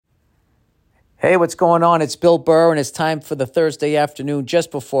Hey, what's going on? It's Bill Burr, and it's time for the Thursday afternoon,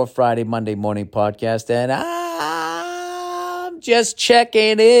 just before Friday, Monday morning podcast. And I'm just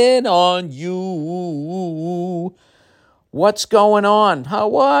checking in on you. What's going on?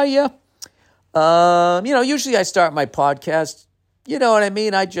 How are you? Usually I start my podcast. You know what I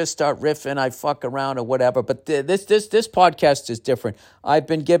mean? I just start riffing, I fuck around or whatever. But this podcast is different. I've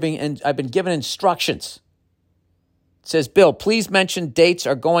been given instructions. It says, Bill, please mention dates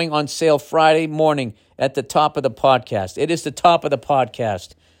are going on sale Friday morning at the top of the podcast. It is the top of the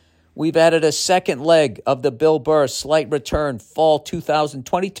podcast. We've added a second leg of the Bill Burr Slight Return Fall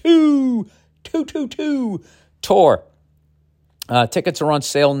 2022 tour. Tickets are on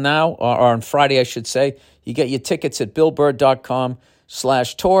sale now, or on Friday, I should say. You get your tickets at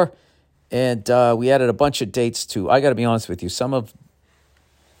billburr.com/tour. And we added a bunch of dates too. I got to be honest with you. Some of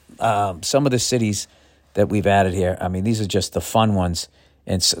the cities that we've added here, I mean, these are just the fun ones.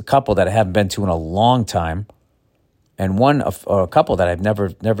 And a couple that I haven't been to in a long time. And a couple that I've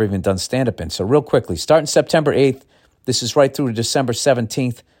never even done stand-up in. So real quickly, starting September 8th, this is right through to December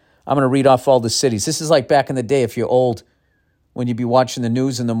 17th. I'm going to read off all the cities. This is like back in the day, if you're old, when you'd be watching the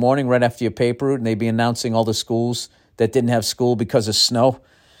news in the morning right after your paper route, and they'd be announcing all the schools that didn't have school because of snow.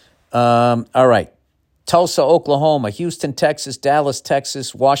 All right. Tulsa, Oklahoma, Houston, Texas, Dallas,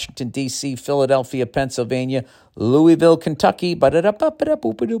 Texas, Washington, D.C., Philadelphia, Pennsylvania, Louisville, Kentucky,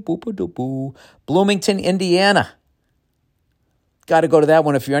 Bloomington, Indiana. Got to go to that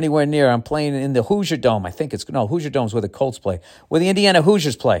one if you're anywhere near. I'm playing in the Hoosier Dome. Hoosier Dome's where the Colts play, where the Indiana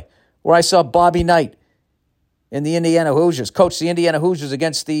Hoosiers play, where I saw Bobby Knight in the Indiana Hoosiers, coach the Indiana Hoosiers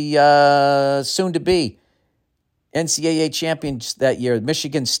against the soon-to-be NCAA champions that year,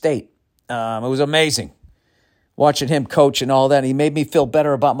 Michigan State. It was amazing watching him coach and all that. And he made me feel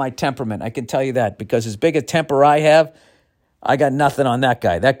better about my temperament. I can tell you that, because as big a temper I have, I got nothing on that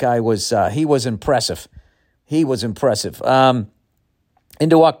guy. That guy was impressive. He was impressive.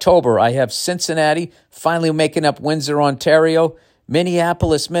 Into October, I have Cincinnati, finally making up Windsor, Ontario,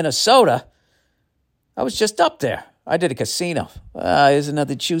 Minneapolis, Minnesota. I was just up there. I did a casino. There's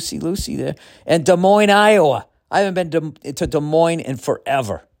another Juicy Lucy there. And Des Moines, Iowa. I haven't been to Des Moines in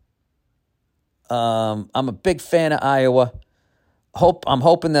forever. I'm a big fan of Iowa. I'm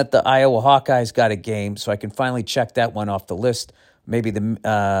hoping that the Iowa Hawkeyes got a game so I can finally check that one off the list. Maybe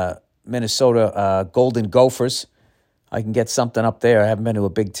the Minnesota Golden Gophers. I can get something up there. I haven't been to a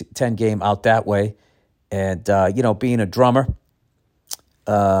Big Ten game out that way. And, being a drummer,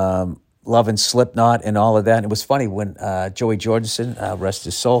 loving Slipknot and all of that. And it was funny when Joey Jordison, rest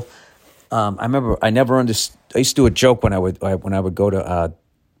his soul, I remember I used to do a joke when I would go to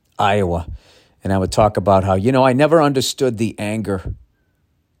Iowa. And I would talk about how, I never understood the anger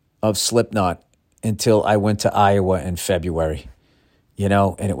of Slipknot until I went to Iowa in February,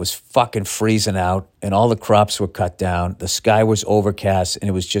 and it was fucking freezing out and all the crops were cut down. The sky was overcast and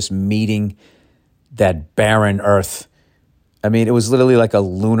it was just meeting that barren earth. I mean, it was literally like a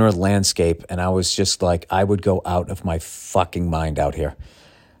lunar landscape. And I was just like, I would go out of my fucking mind out here.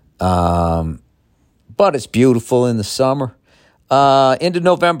 But it's beautiful in the summer. Into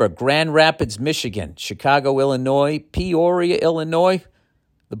November, Grand Rapids, Michigan, Chicago, Illinois, Peoria, Illinois,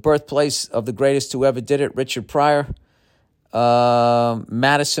 the birthplace of the greatest who ever did it, Richard Pryor,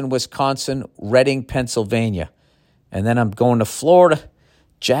 Madison, Wisconsin, Reading, Pennsylvania. And then I'm going to Florida,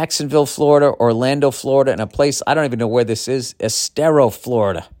 Jacksonville, Florida, Orlando, Florida, and a place, I don't even know where this is, Estero,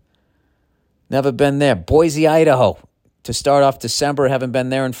 Florida. Never been there. Boise, Idaho, to start off December, haven't been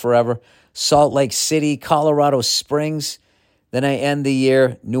there in forever. Salt Lake City, Colorado Springs. Then I end the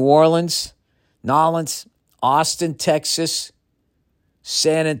year, New Orleans, Nolens, Austin, Texas,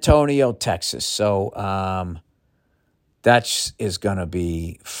 San Antonio, Texas. So that is going to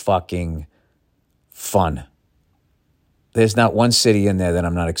be fucking fun. There's not one city in there that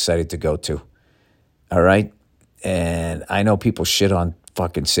I'm not excited to go to. All right? And I know people shit on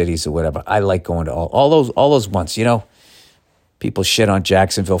fucking cities or whatever. I like going to all those ones, People shit on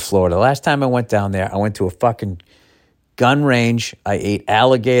Jacksonville, Florida. Last time I went down there, I went to a fucking gun range, I ate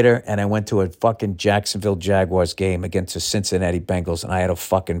alligator, and I went to a fucking Jacksonville Jaguars game against the Cincinnati Bengals, and I had a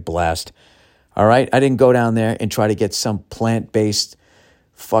fucking blast. All right? I didn't go down there and try to get some plant-based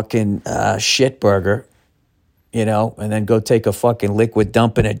fucking shit burger, and then go take a fucking liquid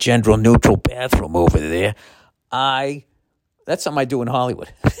dump in a gender-neutral bathroom over there. That's something I do in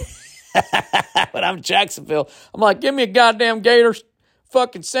Hollywood. When I'm in Jacksonville, I'm like, give me a goddamn gator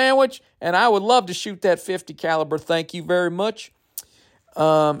fucking sandwich, and I would love to shoot that 50 caliber. Thank you very much.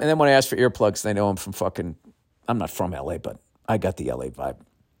 And then when I ask for earplugs, they know I'm not from LA, but I got the LA vibe.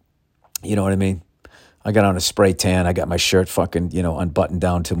 You know what I mean? I got on a spray tan. I got my shirt fucking, unbuttoned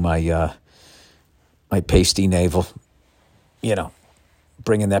down to my my pasty navel,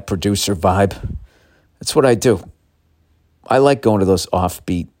 bringing that producer vibe. That's what I do. I like going to those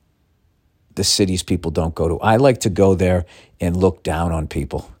offbeat, the cities people don't go to. I like to go there and look down on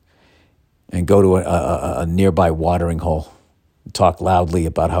people and go to a nearby watering hole and talk loudly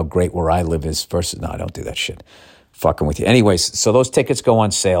about how great where I live is versus, no, I don't do that shit. Fucking with you. Anyways, so those tickets go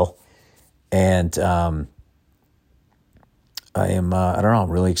on sale. And I'm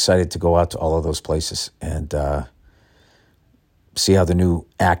really excited to go out to all of those places and see how the new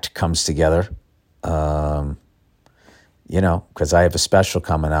act comes together. Because I have a special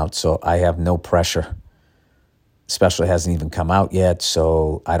coming out, so I have no pressure. Special hasn't even come out yet,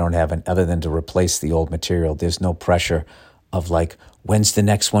 so I don't have other than to replace the old material. There's no pressure of like, when's the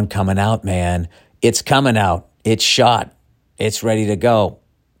next one coming out, man? It's coming out. It's shot. It's ready to go.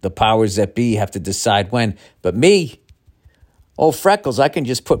 The powers that be have to decide when. But me, old Freckles, I can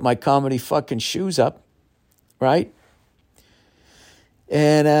just put my comedy fucking shoes up, right?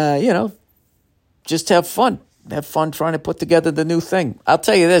 And, just have fun. Have fun trying to put together the new thing. I'll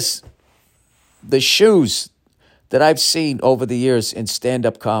tell you this. The shoes that I've seen over the years in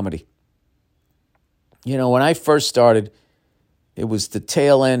stand-up comedy. When I first started, it was the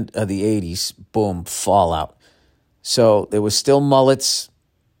tail end of the 80s. Boom, fallout. So there was still mullets.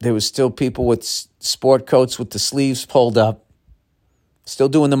 There was still people with sport coats with the sleeves pulled up, still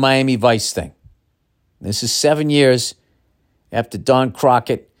doing the Miami Vice thing. This is 7 years after Don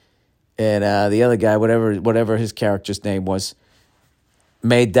Crockett and the other guy, whatever his character's name was,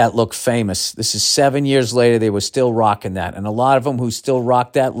 made that look famous. This is 7 years later. They were still rocking that. And a lot of them who still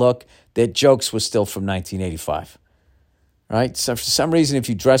rock that look, their jokes were still from 1985. Right? So for some reason, if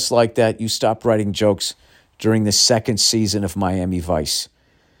you dress like that, you stop writing jokes during the second season of Miami Vice.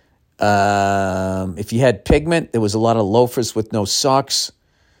 If you had pigment, there was a lot of loafers with no socks.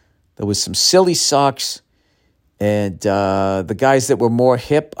 There was some silly socks. And the guys that were more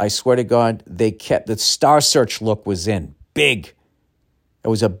hip, I swear to God, they kept the Star Search look was in. Big. It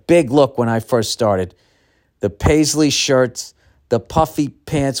was a big look when I first started. The paisley shirts, the puffy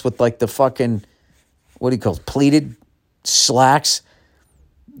pants with like the fucking, what do you call it, pleated slacks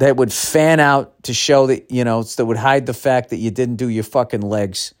that would fan out to show that, that would hide the fact that you didn't do your fucking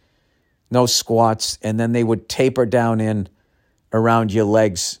legs. No squats, and then they would taper down in around your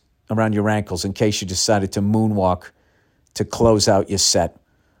legs, around your ankles, in case you decided to moonwalk to close out your set.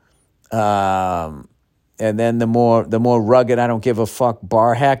 And then the more rugged, I don't give a fuck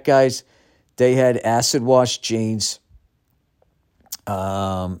bar hack guys, they had acid wash jeans,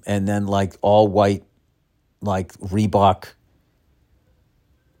 and then like all white, like Reebok.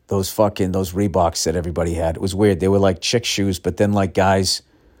 Those Reeboks that everybody had. It was weird. They were like chick shoes, but then like guys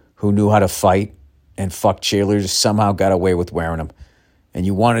who knew how to fight and fuck cheerleaders somehow got away with wearing them. And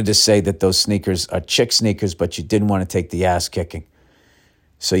you wanted to say that those sneakers are chick sneakers, but you didn't want to take the ass kicking.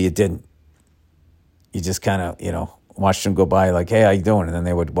 So you didn't. You just kind of, watched them go by like, hey, how you doing? And then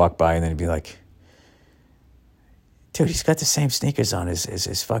they would walk by and then you'd be like, dude, he's got the same sneakers on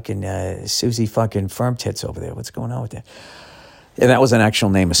as fucking Susie fucking Firm Tits over there. What's going on with that? And that was an actual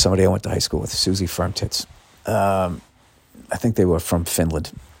name of somebody I went to high school with, Susie Firm Tits. I think they were from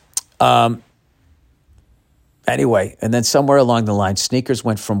Finland. Anyway, and then somewhere along the line, sneakers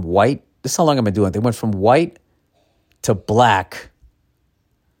went from white. This is how long I've been doing it. They went from white to black.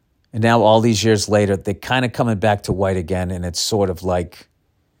 And now all these years later, they're kind of coming back to white again. And it's sort of like,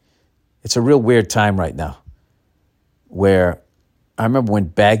 it's a real weird time right now. Where I remember when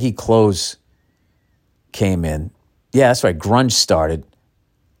baggy clothes came in. Yeah, that's right. Grunge started.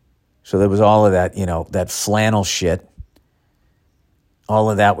 So there was all of that, that flannel shit. All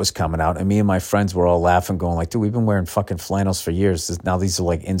of that was coming out. And me and my friends were all laughing, going like, dude, we've been wearing fucking flannels for years. Now these are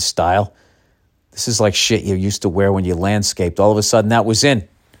like in style. This is like shit you used to wear when you landscaped. All of a sudden that was in.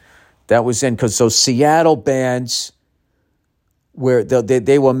 That was in because those Seattle bands, where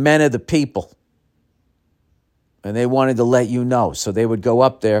they were men of the people. And they wanted to let you know. So they would go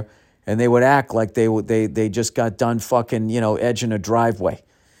up there and they would act like they just got done fucking, edging a driveway.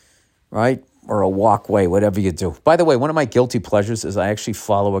 Right? Or a walkway, whatever you do. By the way, one of my guilty pleasures is I actually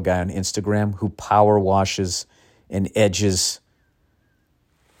follow a guy on Instagram who power washes and edges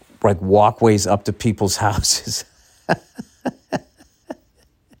like walkways up to people's houses.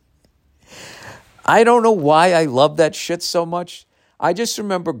 I don't know why I love that shit so much. I just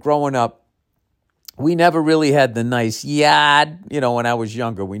remember growing up, we never really had the nice yard. When I was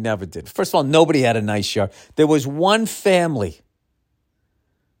younger, we never did. First of all, nobody had a nice yard. There was one family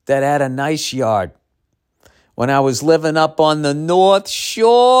that had a nice yard. When I was living up on the North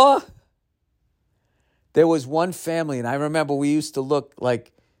Shore, there was one family, and I remember we used to look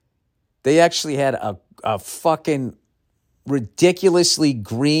like They actually had a fucking ridiculously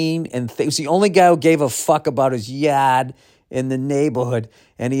green and he was the only guy who gave a fuck about his yard in the neighborhood.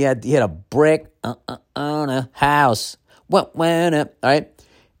 And he had a brick on a house. What went up, all right?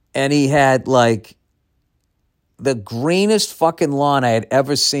 And he had like the greenest fucking lawn I had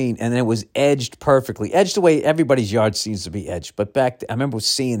ever seen, and it was edged perfectly. Edged the way everybody's yard seems to be edged. But I remember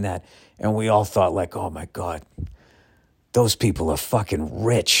seeing that, and we all thought like, oh my God, those people are fucking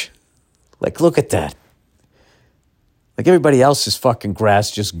rich. Like, look at that. Like everybody else's fucking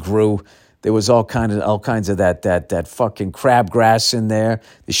grass just grew. There was all kinds of that fucking crabgrass in there.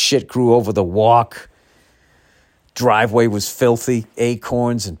 The shit grew over the walk. Driveway was filthy,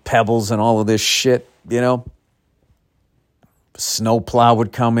 acorns and pebbles and all of this shit, you know. Snowplow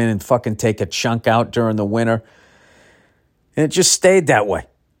would come in and fucking take a chunk out during the winter. And it just stayed that way.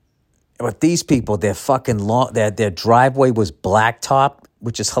 But these people, their fucking their driveway was blacktop,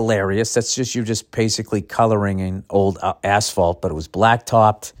 which is hilarious. That's just, you're just basically coloring in old asphalt, but it was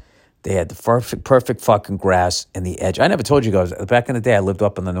blacktopped. They had the perfect fucking grass and the edge. I never told you guys, back in the day, I lived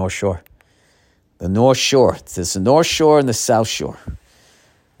up on the North Shore. The North Shore. There's the North Shore and the South Shore.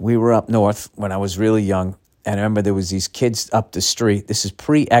 We were up north when I was really young. And I remember there was these kids up the street. This is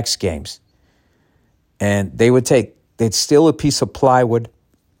pre-X Games. And they'd steal a piece of plywood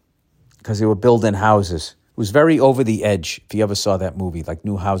because they were building houses. It was very over the edge, if you ever saw that movie. Like,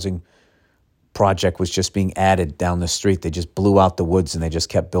 new housing project was just being added down the street. They just blew out the woods and they just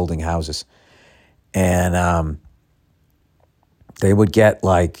kept building houses. And they would get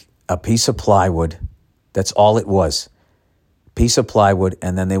like a piece of plywood. That's all it was. Piece of plywood,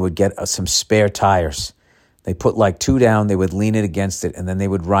 and then they would get some spare tires. They put like 2 down, they would lean it against it, and then they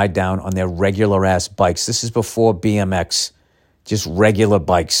would ride down on their regular-ass bikes. This is before BMX, just regular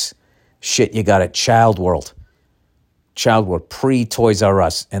bikes. Shit you got at Child World, pre-Toys R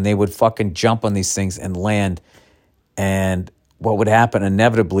Us. And they would fucking jump on these things and land. And what would happen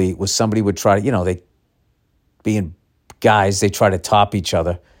inevitably was somebody would try to, they being guys, they try to top each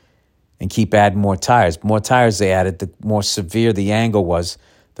other and keep adding more tires. More tires they added, the more severe the angle was,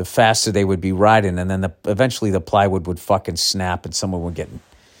 the faster they would be riding, and then eventually the plywood would fucking snap and someone would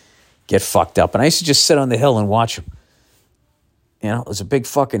get fucked up. And I used to just sit on the hill and watch them. It was a big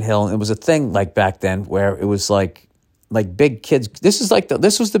fucking hill. And it was a thing like back then where it was like big kids. This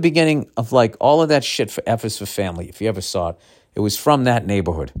was the beginning of like all of that shit for F is for Family. If you ever saw it, it was from that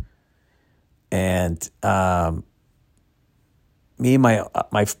neighborhood. And me and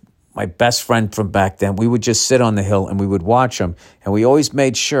my best friend from back then, we would just sit on the hill and we would watch them. And we always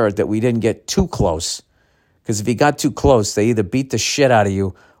made sure that we didn't get too close. Because if you got too close, they either beat the shit out of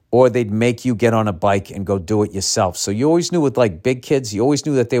you or they'd make you get on a bike and go do it yourself. So you always knew with like big kids, you always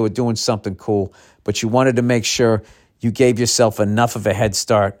knew that they were doing something cool, but you wanted to make sure you gave yourself enough of a head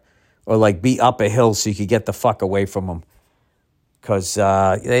start or like be up a hill so you could get the fuck away from them. Because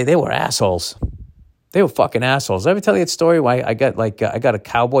they were assholes. They were fucking assholes. Did I ever tell you that story why I got a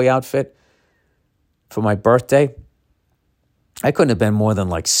cowboy outfit for my birthday? I couldn't have been more than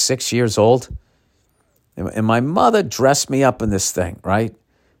like 6 years old. And my mother dressed me up in this thing, right?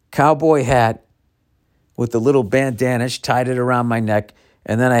 Cowboy hat with the little bandana. She tied it around my neck.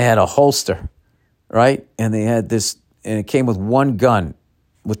 And then I had a holster, right? And they had this, and it came with one gun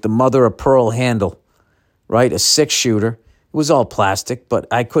with the mother of pearl handle, right? A 6-shooter. It was all plastic, but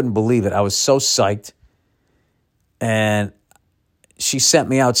I couldn't believe it. I was so psyched. And she sent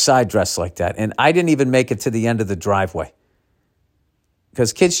me outside dressed like that. And I didn't even make it to the end of the driveway.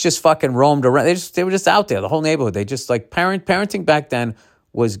 Because kids just fucking roamed around. They were just out there, the whole neighborhood. They just like, parenting back then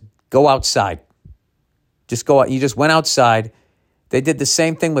was go outside. Just go out. You just went outside. They did the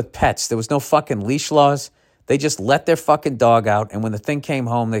same thing with pets. There was no fucking leash laws. They just let their fucking dog out. And when the thing came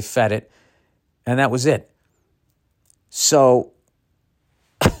home, they fed it. And that was it. So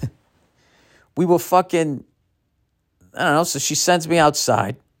we were fucking, I don't know. So she sends me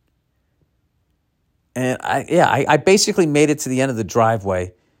outside. And I basically made it to the end of the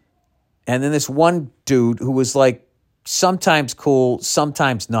driveway. And then this one dude who was like sometimes cool,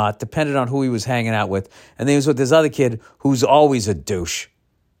 sometimes not, depended on who he was hanging out with. And then he was with this other kid who's always a douche.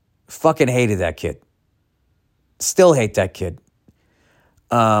 Fucking hated that kid. Still hate that kid.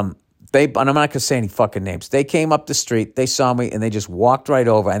 And I'm not going to say any fucking names. They came up the street, they saw me, and they just walked right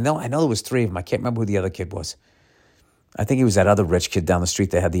over. I know there was 3 of them. I can't remember who the other kid was. I think he was that other rich kid down the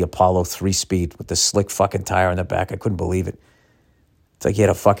street that had the Apollo 3-speed with the slick fucking tire in the back. I couldn't believe it. It's like he had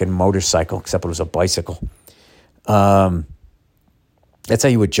a fucking motorcycle, except it was a bicycle. That's how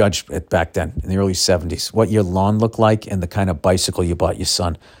you would judge it back then in the early 70s, what your lawn looked like and the kind of bicycle you bought your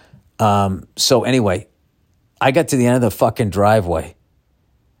son. So anyway, I got to the end of the fucking driveway.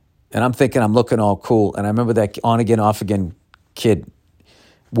 And I'm thinking I'm looking all cool. And I remember that on-again, off-again kid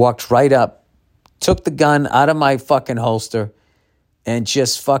walked right up, took the gun out of my fucking holster, and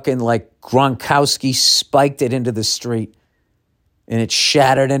just fucking like Gronkowski spiked it into the street. And it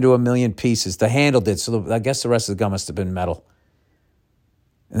shattered into a million pieces. The handle did, so I guess the rest of the gun must have been metal.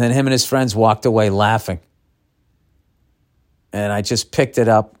 And then him and his friends walked away laughing. And I just picked it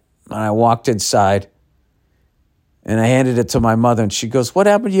up, and I walked inside, and I handed it to my mother, and she goes, "What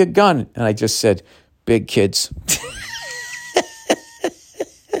happened to your gun?" And I just said, "Big kids."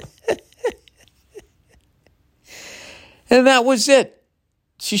 And that was it.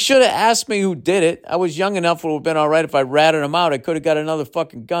 She should have asked me who did it. I was young enough, it would have been all right if I ratted him out. I could have got another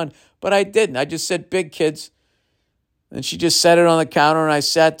fucking gun, but I didn't. I just said, "Big kids." And she just set it on the counter, and I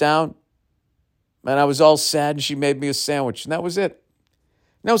sat down, and I was all sad, and she made me a sandwich, and that was it.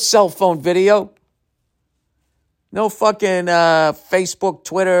 No cell phone video. No fucking Facebook,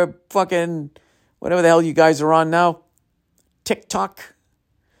 Twitter, fucking whatever the hell you guys are on now. TikTok,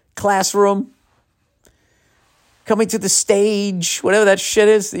 Classroom, Coming to the Stage, whatever that shit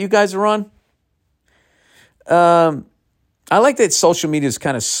is that you guys are on. I like that social media has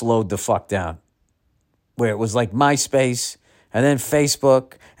kind of slowed the fuck down. Where it was like MySpace, and then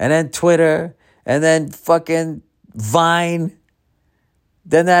Facebook, and then Twitter, and then fucking Vine,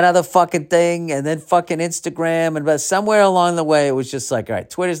 then that other fucking thing, and then fucking Instagram. And but somewhere along the way, it was just like, all right,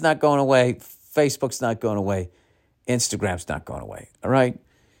 Twitter's not going away, Facebook's not going away, Instagram's not going away, all right?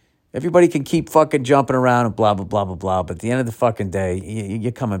 Everybody can keep fucking jumping around and blah, blah, blah, blah, blah, but at the end of the fucking day,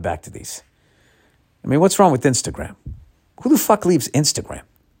 you're coming back to these. I mean, what's wrong with Instagram? Who the fuck leaves Instagram?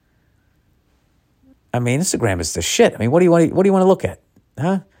 I mean, Instagram is the shit. I mean, what do you want to look at?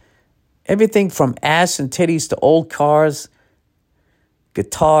 Huh? Everything from ass and titties to old cars,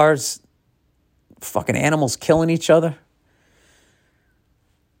 guitars, fucking animals killing each other.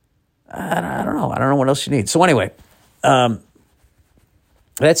 I don't know. I don't know what else you need. So anyway, that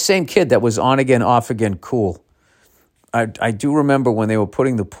same kid that was on again, off again, cool. I do remember when they were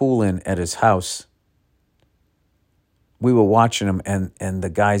putting the pool in at his house. We were watching him, and the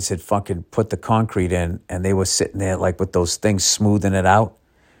guys had fucking put the concrete in, and they were sitting there like with those things smoothing it out,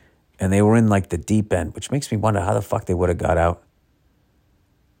 and they were in like the deep end, which makes me wonder how the fuck they would have got out.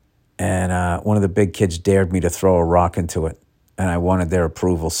 And one of the big kids dared me to throw a rock into it, and I wanted their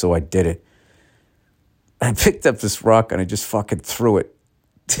approval, so I did it. I picked up this rock, and I just fucking threw it.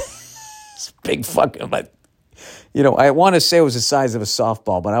 It's big fucking, but, you know, I want to say it was the size of a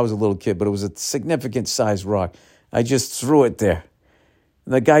softball, but I was a little kid, but it was a significant size rock. I just threw it there.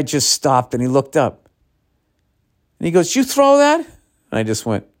 And the guy just stopped and he looked up. And he goes, "You throw that?" And I just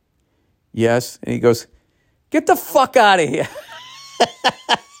went, "Yes." And he goes, "Get the fuck out of here."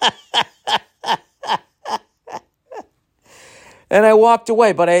 And I walked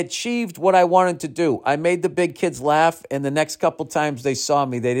away, but I achieved what I wanted to do. I made the big kids laugh, and the next couple times they saw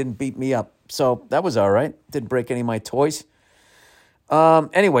me, they didn't beat me up. So that was all right. Didn't break any of my toys.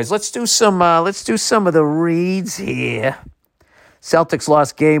 Anyways, let's do some of the reads here. Celtics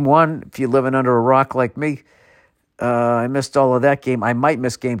lost game 1. If you're living under a rock like me, I missed all of that game. I might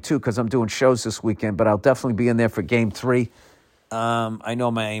miss game 2 because I'm doing shows this weekend, but I'll definitely be in there for game 3. I know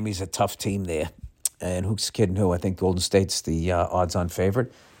Miami's a tough team there. And who's kidding who? I think Golden State's the odds-on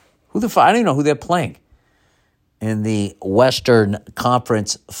favorite. I don't even know who they're playing in the Western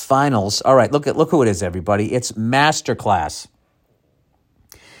Conference Finals. All right, look who it is, everybody. It's Masterclass.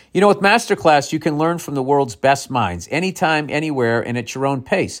 You know, with Masterclass, you can learn from the world's best minds, anytime, anywhere, and at your own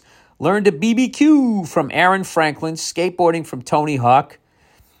pace. Learn to BBQ from Aaron Franklin, skateboarding from Tony Hawk,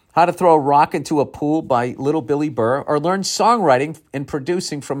 how to throw a rock into a pool by Little Billy Burr, or learn songwriting and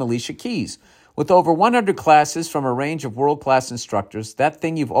producing from Alicia Keys. With over 100 classes from a range of world-class instructors, that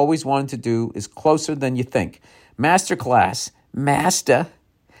thing you've always wanted to do is closer than you think. Masterclass, Master,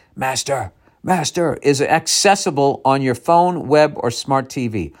 is accessible on your phone, web, or smart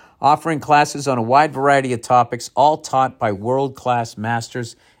TV, offering classes on a wide variety of topics, all taught by world-class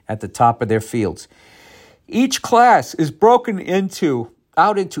masters at the top of their fields. Each class is broken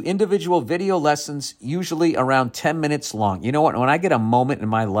out into individual video lessons, usually around 10 minutes long. You know what? When I get a moment in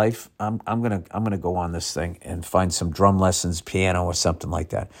my life, I'm gonna go on this thing and find some drum lessons, piano, or something like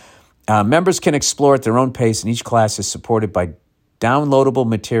that. Members can explore at their own pace, and each class is supported by downloadable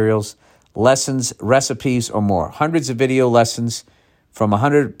materials, lessons, recipes, or more. Hundreds of video lessons from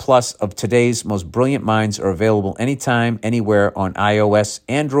 100 plus of today's most brilliant minds are available anytime, anywhere on iOS,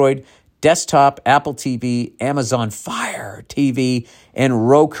 Android, desktop, Apple TV, Amazon Fire TV, and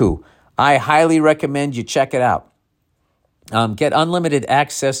Roku. I highly recommend you check it out. Get unlimited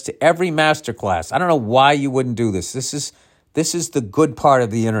access to every masterclass. I don't know why you wouldn't do this. This is This is the good part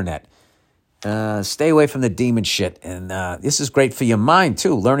of the internet. Stay away from the demon shit. And this is great for your mind,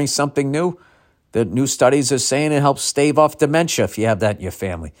 too. Learning something new. The new studies are saying it helps stave off dementia if you have that in your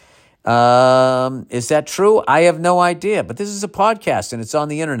family. Is that true? I have no idea. But this is a podcast, and it's on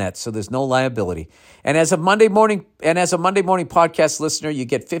the internet, so there's no liability. And as a Monday morning podcast listener, you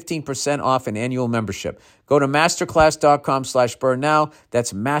get 15% off an annual membership. Go to masterclass.com/Burr now.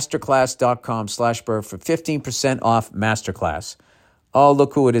 That's masterclass.com/Burr for 15% off Masterclass. Oh,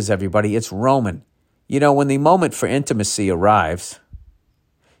 look who it is, everybody. It's Roman. You know, when the moment for intimacy arrives,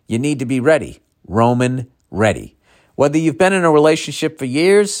 you need to be ready. Roman ready. Whether you've been in a relationship for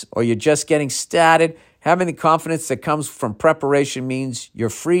years or you're just getting started, having the confidence that comes from preparation means you're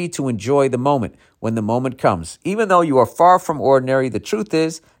free to enjoy the moment when the moment comes. Even though you are far from ordinary, the truth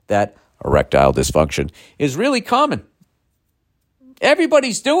is that erectile dysfunction is really common.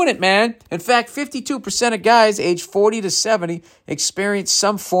 Everybody's doing it, man. In fact, 52% of guys aged 40 to 70 experience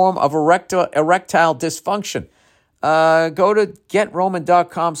some form of erectile dysfunction. Go to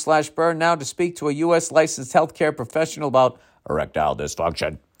GetRoman.com/Burr now to speak to a U.S. licensed healthcare professional about erectile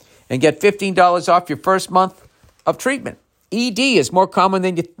dysfunction and get $15 off your first month of treatment. ED is more common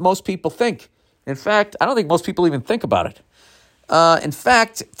than most people think. In fact, I don't think most people even think about it. In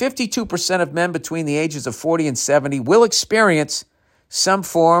fact, 52% of men between the ages of 40 and 70 will experience some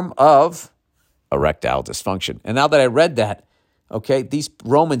form of erectile dysfunction. And now that I read that, okay, these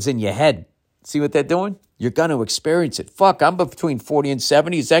Romans in your head, see what they're doing? You're going to experience it. Fuck, I'm between 40 and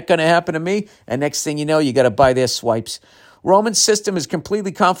 70. Is that going to happen to me? And next thing you know, you got to buy their swipes. Roman's system is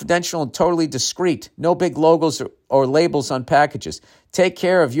completely confidential and totally discreet. No big logos or labels on packages. Take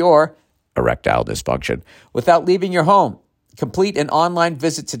care of your erectile dysfunction without leaving your home. Complete an online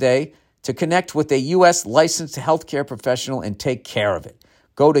visit today to connect with a U.S. licensed healthcare professional and take care of it.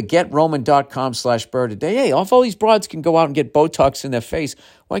 Go to GetRoman.com/Burr today. Hey, if all these broads can go out and get Botox in their face,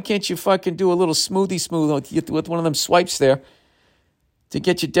 why can't you fucking do a little smooth with one of them swipes there to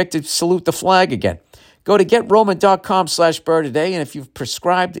get your dick to salute the flag again? Go to GetRoman.com/Burr today, and if you're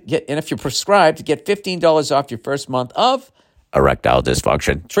prescribed, get $15 off your first month of erectile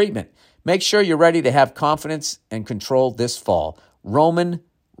dysfunction treatment. Make sure you're ready to have confidence and control this fall. Roman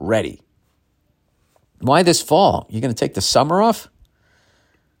ready. Why this fall? You're going to take the summer off?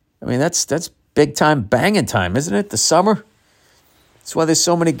 I mean, that's big time banging time, isn't it? The summer. That's why there's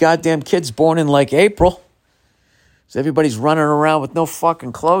so many goddamn kids born in like April. Because everybody's running around with no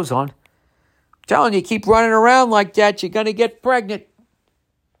fucking clothes on. I'm telling you, keep running around like that, you're going to get pregnant.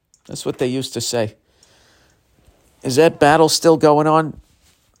 That's what they used to say. Is that battle still going on?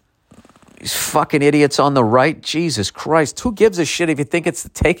 These fucking idiots on the right. Jesus Christ. Who gives a shit if you think it's the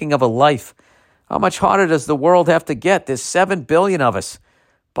taking of a life? How much harder does the world have to get? There's 7 billion of us.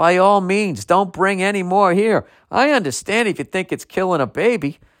 By all means, don't bring any more here. I understand if you think it's killing a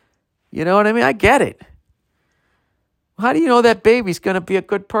baby. You know what I mean? I get it. How do you know that baby's going to be a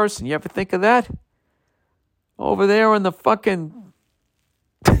good person? You ever think of that? Over there on the fucking...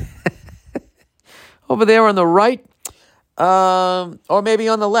 over there on the right. Or maybe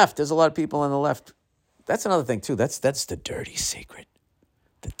on the left. There's a lot of people on the left. That's another thing, too. That's the dirty secret.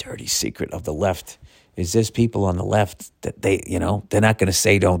 The dirty secret of the left is there's people on the left that they're not going to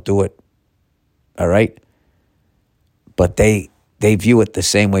say don't do it. All right? But they view it the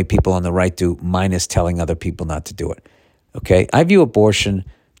same way people on the right do, minus telling other people not to do it. Okay? I view abortion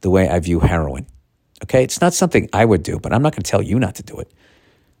the way I view heroin. Okay? It's not something I would do, but I'm not going to tell you not to do it.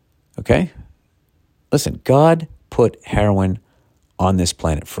 Okay? Listen, God put heroin on this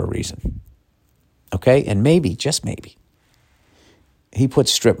planet for a reason. Okay? And maybe, just maybe, he put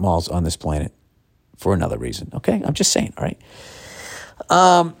strip malls on this planet for another reason. Okay? I'm just saying, all right?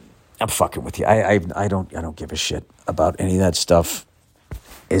 I'm fucking with you. I don't give a shit about any of that stuff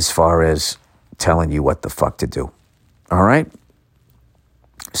as far as telling you what the fuck to do. All right?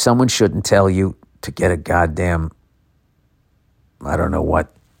 Someone shouldn't tell you to get a goddamn, I don't know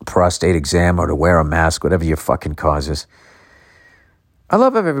what, prostate exam or to wear a mask, whatever your fucking cause is. I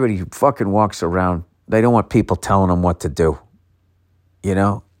love how everybody who fucking walks around, they don't want people telling them what to do. You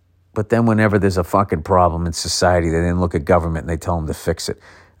know? But then whenever there's a fucking problem in society, they then look at government and they tell them to fix it.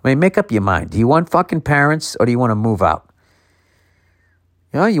 I mean, make up your mind. Do you want fucking parents or do you want to move out?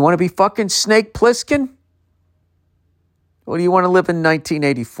 You know, you want to be fucking Snake Plissken? Or do you want to live in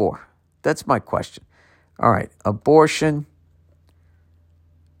 1984? That's my question. All right, abortion.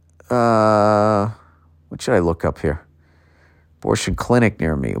 What should I look up here? Abortion clinic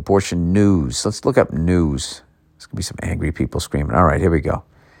near me. Abortion news. Let's look up news. There's going to be some angry people screaming. All right, here we go.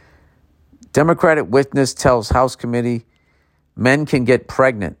 Democratic witness tells House committee men can get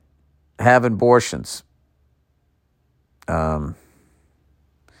pregnant, have abortions. All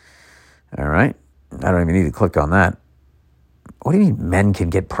right. I don't even need to click on that. What do you mean men can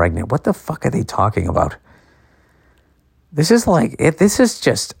get pregnant? What the fuck are they talking about? This is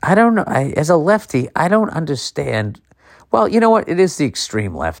just, I don't know. As a lefty, I don't understand. Well, you know what? It is the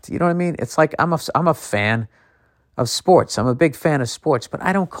extreme left. You know what I mean? It's like I'm a fan of sports. I'm a big fan of sports, but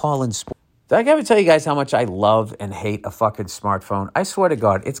I don't call in sports. Did I ever tell you guys how much I love and hate a fucking smartphone? I swear to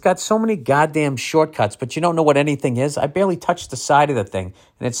God, it's got so many goddamn shortcuts, but you don't know what anything is. I barely touch the side of the thing,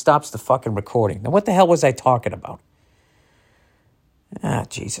 and it stops the fucking recording. Now, what the hell was I talking about?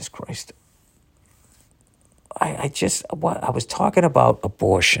 Jesus Christ. I was talking about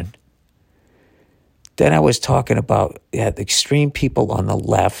abortion. Then I was talking about the extreme people on the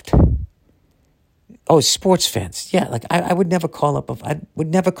left. Oh, sports fans. Yeah, like I would never I would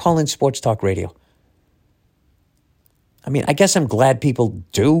never call in sports talk radio. I mean, I guess I'm glad people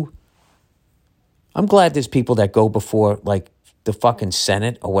do. I'm glad there's people that go before like the fucking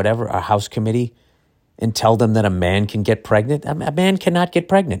Senate or whatever, our House committee, and tell them that a man can get pregnant. A man cannot get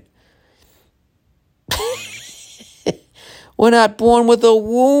pregnant. We're not born with a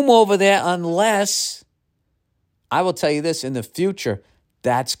womb over there unless, I will tell you this, in the future,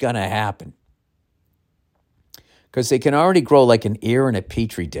 that's going to happen. Because they can already grow like an ear in a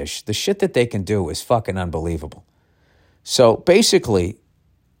petri dish. The shit that they can do is fucking unbelievable. So basically,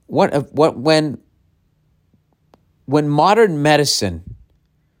 when modern medicine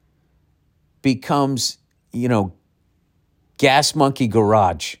becomes, gas monkey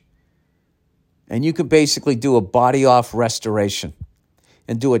garage, and you can basically do a body off restoration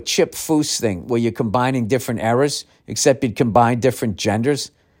and do a chip foos thing where you're combining different eras, except you'd combine different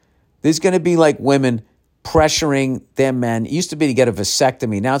genders. There's going to be like women pressuring their men. It used to be to get a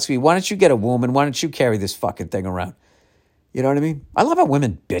vasectomy. Now it's going to be, why don't you get a womb and why don't you carry this fucking thing around? You know what I mean? I love how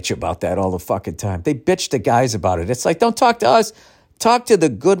women bitch about that all the fucking time. They bitch to guys about it. It's like, don't talk to us. Talk to the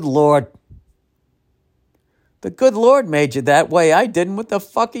good Lord. The good Lord made you that way. I didn't. What the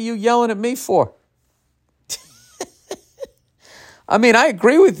fuck are you yelling at me for? I mean, I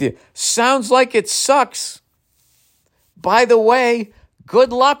agree with you. Sounds like it sucks. By the way,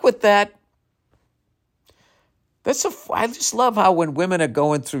 good luck with that. I just love how when women are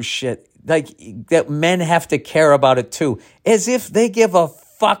going through shit, like that men have to care about it too. As if they give a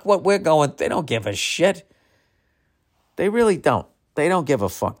fuck what we're going. They don't give a shit. They really don't. They don't give a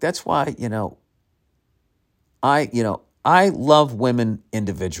fuck. That's why, I love women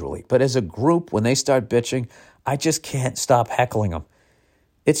individually, but as a group, when they start bitching, I just can't stop heckling them.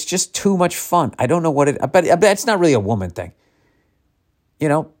 It's just too much fun. I don't know what I bet it's not really a woman thing.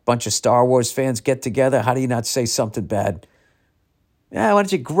 Bunch of Star Wars fans get together. How do you not say something bad? Yeah, why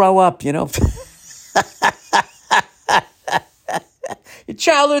don't you grow up, Your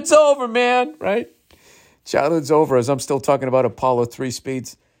childhood's over, man, right? Childhood's over as I'm still talking about Apollo 3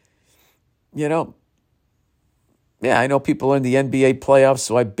 speeds. Yeah, I know people are in the NBA playoffs,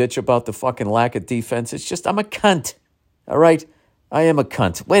 so I bitch about the fucking lack of defense. It's just, I'm a cunt. All right? I am a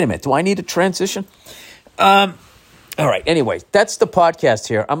cunt. Wait a minute. Do I need a transition? All right. Anyways, that's the podcast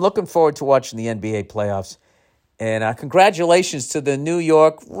here. I'm looking forward to watching the NBA playoffs. And congratulations to the New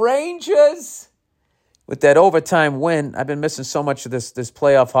York Rangers with that overtime win. I've been missing so much of this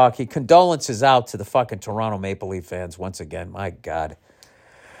playoff hockey. Condolences out to the fucking Toronto Maple Leaf fans once again. My God.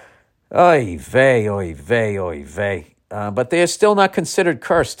 Oy vey, oy vey, oy vey. But they are still not considered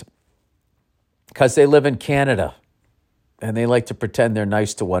cursed because they live in Canada and they like to pretend they're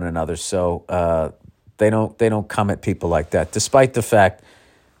nice to one another. So they don't come at people like that, despite the fact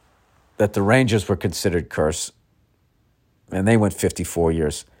that the Rangers were considered cursed and they went 54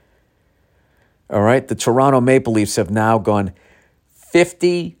 years. All right, the Toronto Maple Leafs have now gone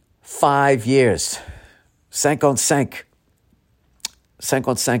 55 years. 5 on 5. 5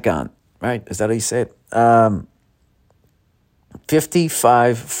 on 5 on. Right? Is that how you say it?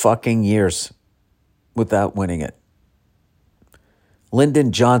 55 fucking years without winning it.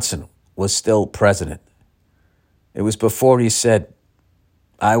 Lyndon Johnson was still president. It was before he said,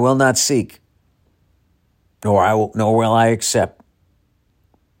 I will not seek, nor will I accept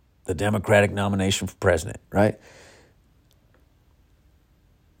the Democratic nomination for president, right?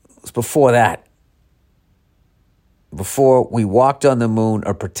 It was before that. Before we walked on the moon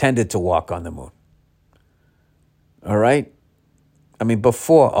or pretended to walk on the moon. All right? I mean,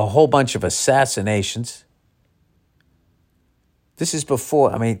 before a whole bunch of assassinations. This is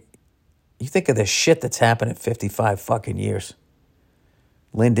before, you think of the shit that's happened in 55 fucking years.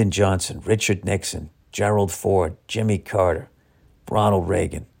 Lyndon Johnson, Richard Nixon, Gerald Ford, Jimmy Carter, Ronald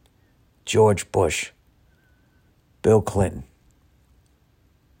Reagan, George Bush, Bill Clinton,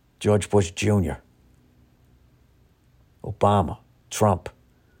 George Bush Jr., Obama, Trump,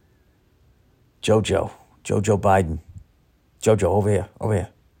 Jojo Biden. Jojo, over here.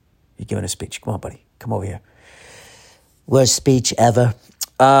 You're giving a speech. Come on, buddy. Come over here. Worst speech ever.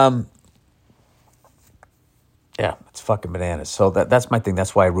 Yeah, it's fucking bananas. So that's my thing.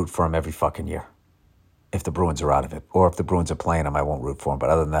 That's why I root for him every fucking year. If the Bruins are out of it. Or if the Bruins are playing them, I won't root for them. But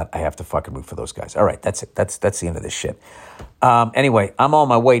other than that, I have to fucking root for those guys. All right, that's it. That's the end of this shit. Anyway, I'm on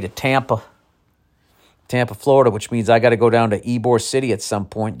my way to Tampa, Florida, which means I got to go down to Ybor City at some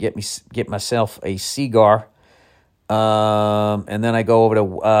point, get myself a cigar. And then I go over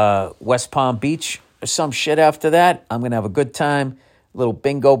to West Palm Beach or some shit after that. I'm going to have a good time. A little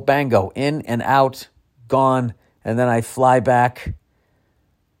bingo bango. In and out, gone. And then I fly back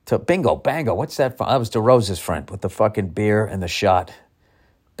to Bingo Bango. What's that from? That was DeRosa's friend with the fucking beer and the shot.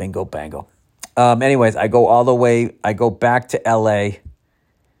 Bingo Bango. Anyways, I go all the way. I go back to L.A.,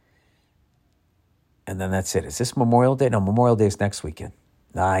 and then that's it. Is this Memorial Day? No, Memorial Day is next weekend.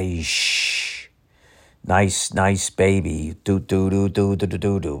 Nice, baby.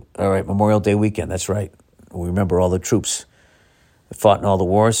 Do. All right, Memorial Day weekend. That's right. We remember all the troops that fought in all the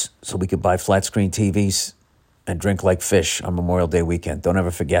wars so we could buy flat screen TVs and drink like fish on Memorial Day weekend. Don't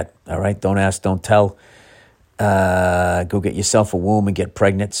ever forget, all right? Don't ask, don't tell. Go get yourself a womb and get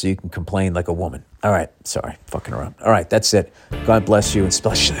pregnant so you can complain like a woman. All right, sorry, fucking around. All right, that's it. God bless you, and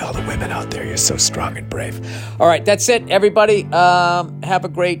especially all the women out there. You're so strong and brave. All right, that's it, everybody. Have a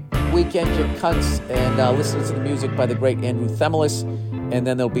great weekend, you cunts, and listen to the music by the great Andrew Themelis. And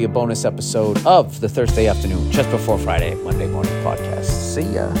then there'll be a bonus episode of the Thursday afternoon, just before Friday, Monday morning podcast. See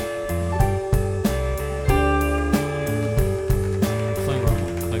ya.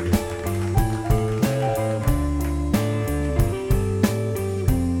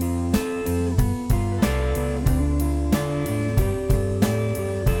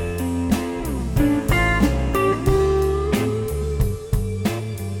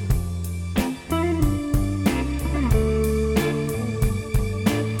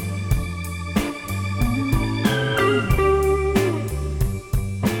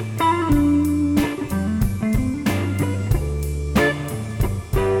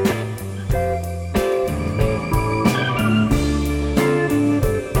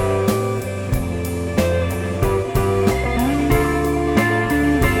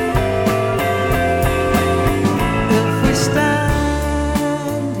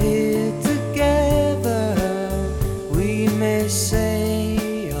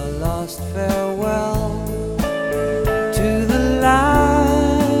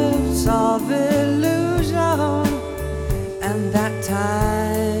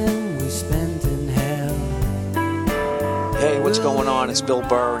 Bill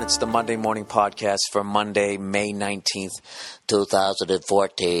Burr, and it's the Monday Morning Podcast for Monday, May 19th,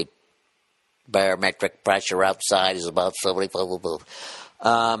 2014. Barometric pressure outside is about 74.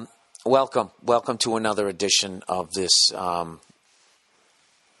 Welcome to another edition of this, I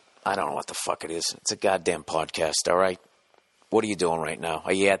don't know what the fuck it is. It's a goddamn podcast, all right? What are you doing right now?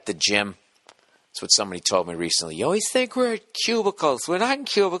 Are you at the gym? That's what somebody told me recently. You always think we're at cubicles. We're not in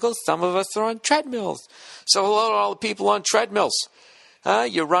cubicles. Some of us are on treadmills. So hello to all the people on treadmills.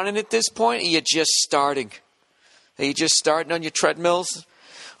 You're running at this point, or you're just starting? Are you just starting on your treadmills?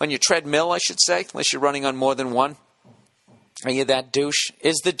 On your treadmill, I should say, unless you're running on more than one. Are you that douche?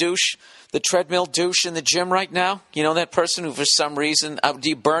 Is the douche, the treadmill douche in the gym right now? You know, that person who for some reason, do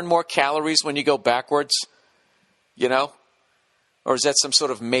you burn more calories when you go backwards? You know? Or is that some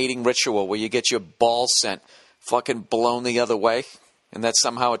sort of mating ritual where you get your balls sent fucking blown the other way? And that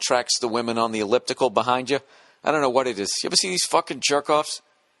somehow attracts the women on the elliptical behind you? I don't know what it is. You ever see these fucking jerk-offs?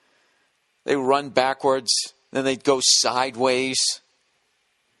 They run backwards, then they go sideways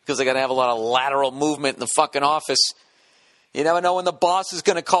because they got to have a lot of lateral movement in the fucking office. You never know when the boss is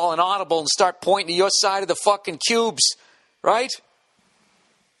going to call an audible and start pointing to your side of the fucking cubes, right?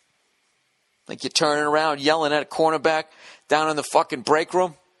 Like you're turning around, yelling at a cornerback down in the fucking break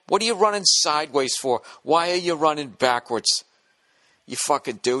room. What are you running sideways for? Why are you running backwards? You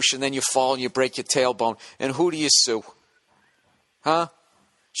fucking douche, and then you fall and you break your tailbone. And who do you sue? Huh?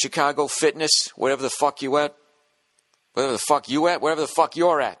 Chicago Fitness, whatever the fuck you at. Whatever the fuck you at, whatever the fuck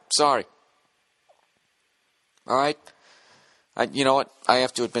you're at. Sorry. All right? You know what? I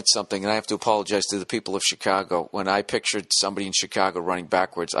have to admit something, and I have to apologize to the people of Chicago. When I pictured somebody in Chicago running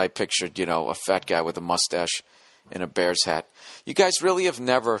backwards, I pictured, a fat guy with a mustache and a Bears hat. You guys really have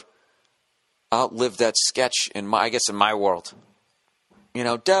never outlived that sketch in my world.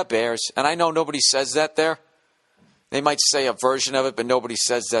 Duh, Bears. And I know nobody says that there. They might say a version of it, but nobody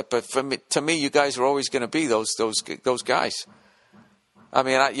says that. But to me, you guys are always going to be those guys. I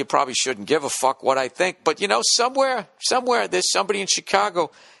mean, you probably shouldn't give a fuck what I think, but somewhere there's somebody in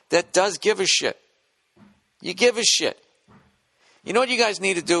Chicago that does give a shit. You give a shit. You know what you guys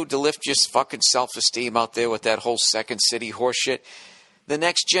need to do to lift your fucking self-esteem out there with that whole second city horseshit? The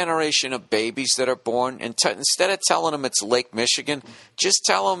next generation of babies that are born, and instead of telling them it's Lake Michigan, just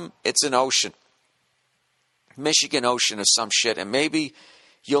tell them it's an ocean. Michigan Ocean or some shit, and maybe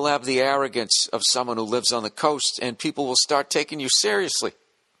you'll have the arrogance of someone who lives on the coast, and people will start taking you seriously.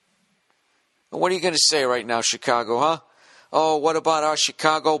 And what are you going to say right now, Chicago, huh? Oh, what about our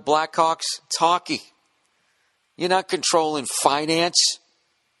Chicago Blackhawks? It's hockey. You're not controlling finance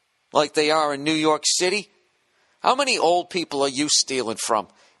like they are in New York City. How many old people are you stealing from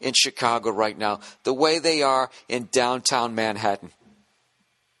in Chicago right now, the way they are in downtown Manhattan?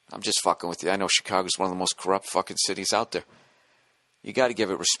 I'm just fucking with you. I know Chicago's one of the most corrupt fucking cities out there. You got to give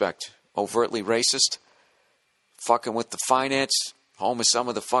it respect. Overtly racist, fucking with the finance, home of some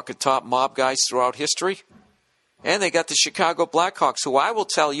of the fucking top mob guys throughout history. And they got the Chicago Blackhawks, who I will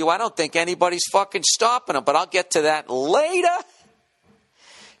tell you, I don't think anybody's fucking stopping them, but I'll get to that later.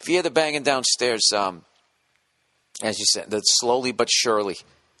 If you hear the banging downstairs, as you said, that slowly but surely,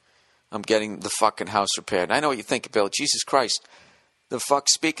 I'm getting the fucking house repaired. And I know what you think, Bill. Jesus Christ.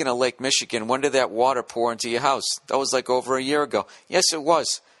 Speaking of Lake Michigan, when did that water pour into your house? That was like over a year ago. Yes, it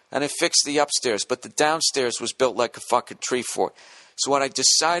was. And it fixed the upstairs, but the downstairs was built like a fucking tree fort. So what I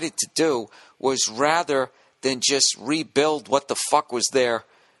decided to do was, rather than just rebuild what the fuck was there,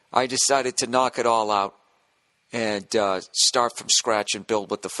 I decided to knock it all out and start from scratch and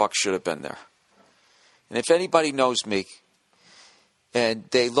build what the fuck should have been there. And if anybody knows me and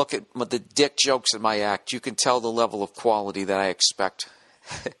they look at the dick jokes in my act, you can tell the level of quality that I expect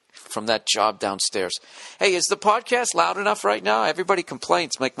from that job downstairs. Hey, is the podcast loud enough right now? Everybody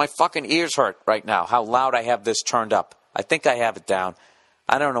complains. Like, my fucking ears hurt right now, how loud I have this turned up. I think I have it down.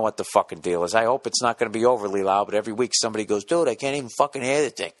 I don't know what the fucking deal is. I hope it's not going to be overly loud, but every week somebody goes, dude, I can't even fucking hear the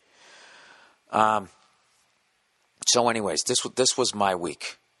thing. So anyways, this was my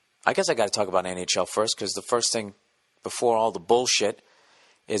week. I guess I got to talk about NHL first, because the first thing before all the bullshit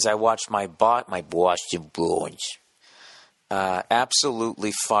is I watched my Boston Bruins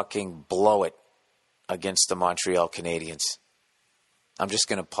absolutely fucking blow it against the Montreal Canadiens. I'm just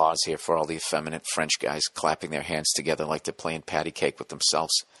going to pause here for all the effeminate French guys clapping their hands together like they're playing patty cake with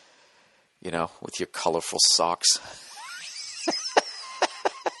themselves. With your colorful socks.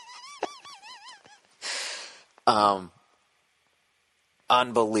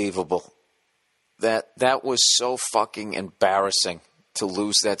 Unbelievable. That was so fucking embarrassing to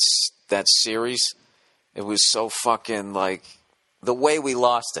lose that series. It was so fucking, like, the way we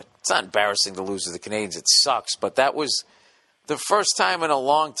lost it. It's not embarrassing to lose to the Canadiens. It sucks. But that was the first time in a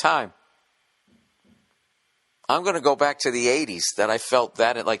long time. I'm going to go back to the 80s that I felt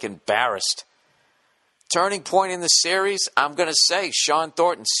that, like, embarrassed. Turning point in the series, I'm going to say Sean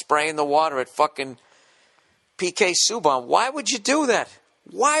Thornton spraying the water at fucking PK Subban. Why would you do that?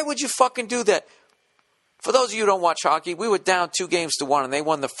 Why would you fucking do that? For those of you who don't watch hockey, we were down 2-1, and they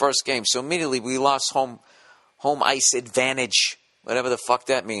won the first game. So immediately we lost home ice advantage, whatever the fuck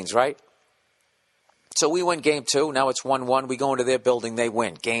that means, right? So we win game 2. Now it's 1-1. We go into their building. They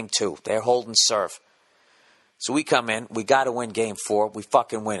win. Game 2. They're holding serve. So we come in. We got to win game 4. We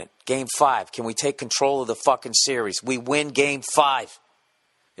fucking win it. Game 5. Can we take control of the fucking series? We win game 5.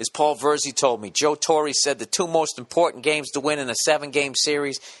 As Paul Verzi told me, Joe Torre said the 2 most important games to win in a 7-game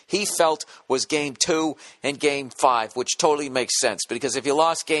series he felt was game 2 and game 5, which totally makes sense. Because if you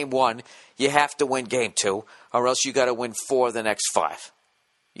lost game 1, you have to win game 2, or else you got to win 4 of the next 5.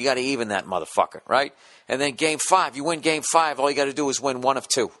 You got to even that motherfucker, right? And then game 5, you win game 5, all you got to do is win 1 of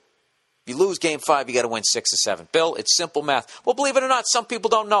 2. If you lose game 5, you got to win 6 or 7. Bill, it's simple math. Well, believe it or not, some people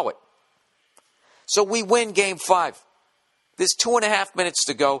don't know it. So we win game 5. There's 2.5 minutes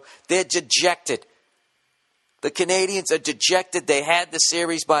to go. They're dejected. The Canadians are dejected. They had the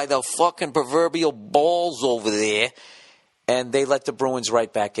series by the fucking proverbial balls over there. And they let the Bruins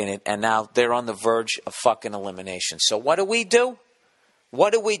right back in it. And now they're on the verge of fucking elimination. So what do?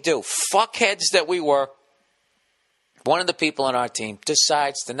 What do? Fuckheads that we were. One of the people on our team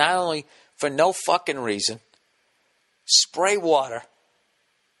decides to not only, for no fucking reason, spray water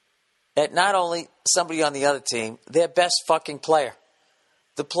at not only somebody on the other team, their best fucking player.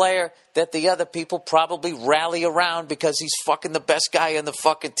 The player that the other people probably rally around because he's fucking the best guy on the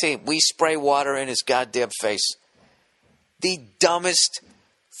fucking team. We spray water in his goddamn face. The dumbest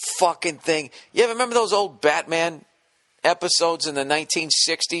fucking thing. You ever remember those old Batman episodes in the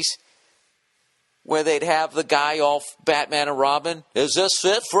 1960s? Where they'd have the guy all Batman and Robin. Is this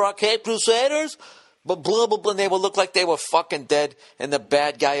fit for our Cape Crusaders? But blah, blah, blah, they would look like they were fucking dead, and the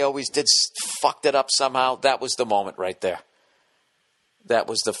bad guy always fucked it up somehow. That was the moment right there. That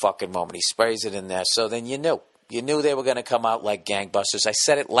was the fucking moment. He sprays it in there. So then you knew. You knew they were going to come out like gangbusters. I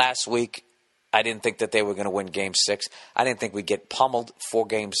said it last week. I didn't think that they were going to win Game 6. I didn't think we'd get pummeled 4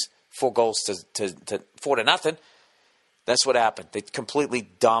 goals to 4-0. That's what happened. They completely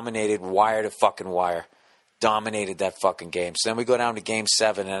dominated wire to fucking wire. Dominated that fucking game. So then we go down to Game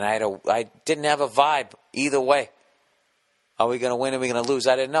 7, and I didn't have a vibe either way. Are we going to win? Are we going to lose?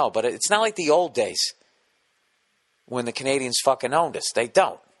 I didn't know. But it's not like the old days when the Canadians fucking owned us. They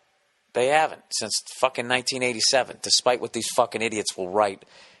don't. They haven't since fucking 1987, despite what these fucking idiots will write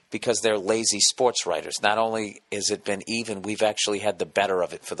because they're lazy sports writers. Not only has it been even, we've actually had the better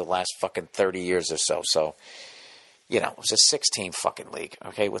of it for the last fucking 30 years or so. So, you know, it was a 6-team fucking league,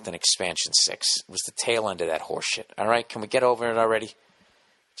 okay, with an expansion 6. It was the tail end of that horseshit, all right? Can we get over it already?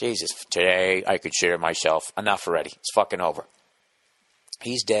 Jesus, today I consider myself enough already. It's fucking over.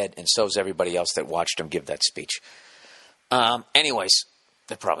 He's dead, and so's everybody else that watched him give that speech. Anyways,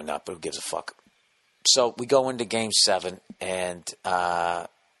 they're probably not, but who gives a fuck? So we go into Game 7, and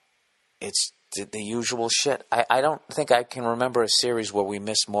it's the usual shit. I don't think I can remember a series where we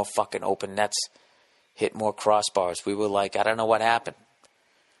missed more fucking open nets, hit more crossbars. We were like, I don't know what happened.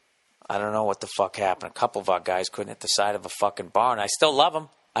 I don't know what the fuck happened. A couple of our guys couldn't hit the side of a fucking barn. I still love them.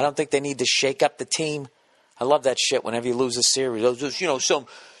 I don't think they need to shake up the team. I love that shit whenever you lose a series. You know, some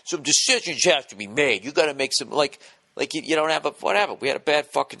decisions have to be made. You got to make some, like you don't have a, whatever. We had a bad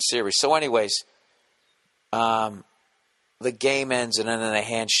fucking series. So anyways, the game ends, and then in a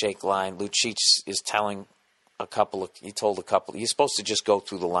handshake line, Lucic is telling you're supposed to just go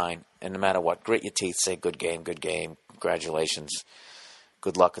through the line, and no matter what, grit your teeth, say good game, congratulations,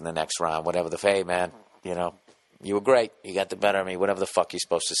 good luck in the next round, whatever hey man, you know, you were great, you got the better of me, whatever the fuck you're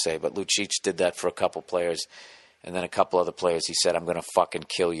supposed to say. But Lucic did that for a couple players, and then a couple other players, he said, I'm going to fucking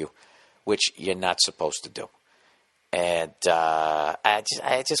kill you, which you're not supposed to do. And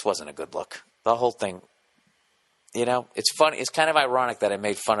it just wasn't a good look. The whole thing, you know, it's funny. It's kind of ironic that I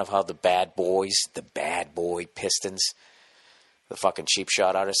made fun of how the bad boy Pistons, the fucking cheap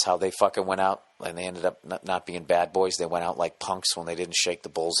shot artists, how they fucking went out and they ended up not being bad boys. They went out like punks when they didn't shake the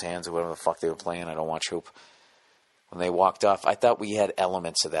Bulls' hands or whatever the fuck they were playing. I don't watch hoop. When they walked off, I thought we had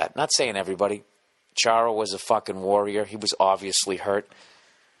elements of that. Not saying everybody. Chara was a fucking warrior. He was obviously hurt.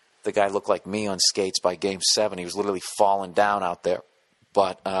 The guy looked like me on skates by Game 7. He was literally falling down out there.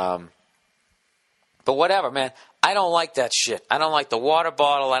 But whatever, man. I don't like that shit. I don't like the water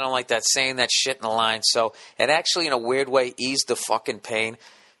bottle. I don't like that saying that shit in the line. So it actually, in a weird way, eased the fucking pain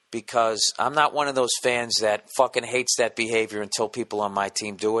because I'm not one of those fans that fucking hates that behavior until people on my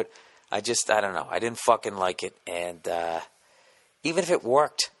team do it. I don't know. I didn't fucking like it. And even if it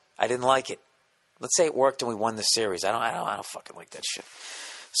worked, I didn't like it. Let's say it worked and we won the series. I don't fucking like that shit.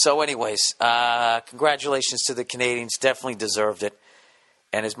 So anyways, congratulations to the Canadians. Definitely deserved it.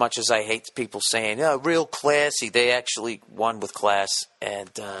 And as much as I hate people saying, oh, real classy, they actually won with class. And,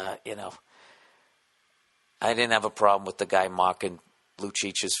 you know, I didn't have a problem with the guy mocking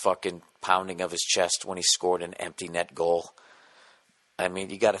Lucic's fucking pounding of his chest when he scored an empty net goal. I mean,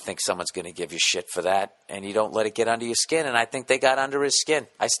 you got to think someone's going to give you shit for that. And you don't let it get under your skin. And I think they got under his skin.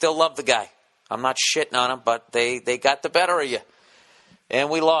 I still love the guy. I'm not shitting on him, but they got the better of you. And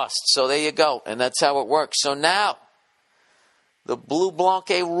we lost. So there you go. And that's how it works. So now, the Bleu Blanc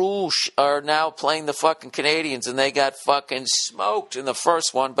et Rouge are now playing the fucking Canadians, and they got fucking smoked in the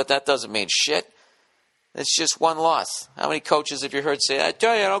first one, but that doesn't mean shit. It's just one loss. How many coaches have you heard say, I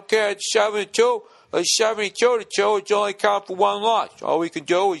tell you, I don't care, it's 7-2. It's 72-2. It's only count for one loss. All we can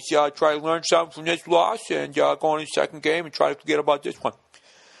do is try to learn something from this loss and go on to the second game and try to forget about this one.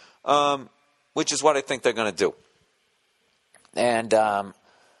 Which is what I think they're going to do. And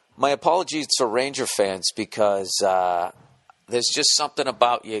my apologies to Ranger fans because there's just something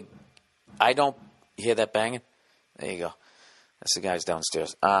about you. I don't hear that banging. There you go. That's the guys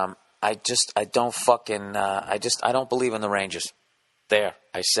downstairs. I don't believe in the Rangers. There,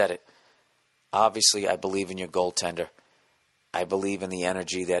 I said it. Obviously, I believe in your goaltender. I believe in the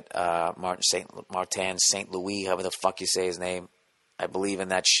energy that Martin St. Louis, however the fuck you say his name. I believe in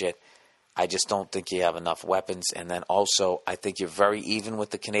that shit. I just don't think you have enough weapons. And then also, I think you're very even with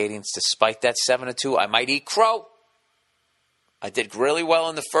the Canadians. Despite that 7-2, I might eat crow. I did really well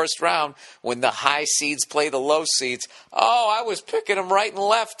in the first round when the high seeds play the low seeds. Oh, I was picking them right and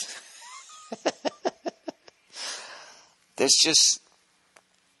left.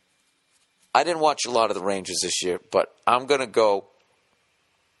 I didn't watch a lot of the Rangers this year, but I'm going to go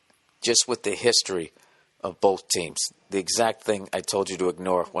just with the history of both teams. The exact thing I told you to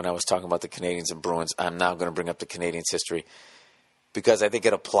ignore when I was talking about the Canadiens and Bruins, I'm now going to bring up the Canadiens' history because I think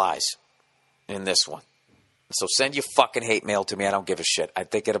it applies in this one. So send your fucking hate mail to me. I don't give a shit. I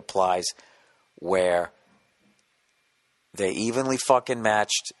think it applies where they evenly fucking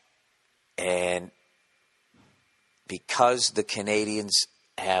matched, and because the Canadiens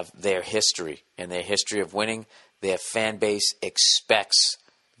have their history and their history of winning, their fan base expects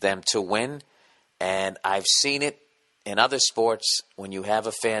them to win. And I've seen it in other sports. When you have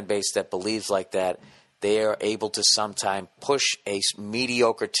a fan base that believes like that, they are able to sometimes push a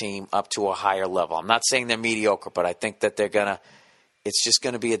mediocre team up to a higher level. I'm not saying they're mediocre, but I think that it's just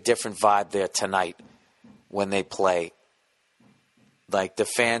going to be a different vibe there tonight when they play. Like, the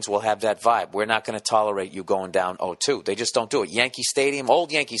fans will have that vibe. We're not going to tolerate you going down 0-2. They just don't do it. Yankee Stadium,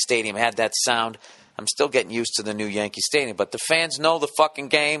 old Yankee Stadium had that sound. I'm still getting used to the new Yankee Stadium. But the fans know the fucking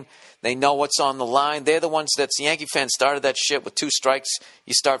game. They know what's on the line. They're the ones that's Yankee fans started that shit with 2 strikes.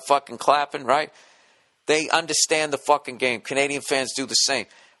 You start fucking clapping, right? They understand the fucking game. Canadian fans do the same.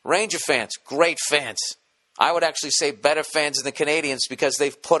 Ranger fans, great fans. I would actually say better fans than the Canadians because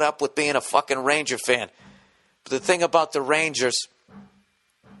they've put up with being a fucking Ranger fan. But the thing about the Rangers,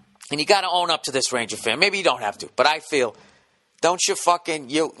 and you got to own up to this Ranger fan. Maybe you don't have to, but I feel, don't you fucking,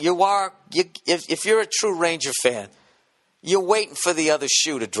 if you're a true Ranger fan, you're waiting for the other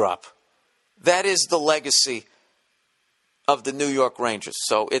shoe to drop. That is the legacy of the New York Rangers.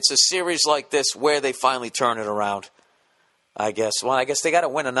 So it's a series like this where they finally turn it around, I guess. Well, I guess they got to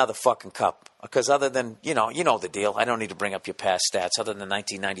win another fucking cup. Because other than, you know the deal. I don't need to bring up your past stats. Other than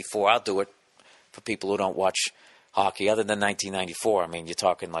 1994, I'll do it for people who don't watch hockey. Other than 1994, I mean, you're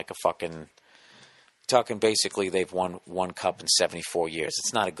talking like basically they've won 1 cup in 74 years.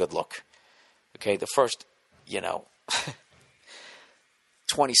 It's not a good look. Okay, the first,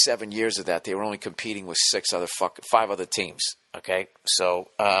 27 years of that, they were only competing with 5 other teams. Okay, so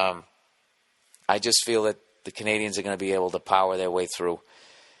I just feel that the Canadiens are going to be able to power their way through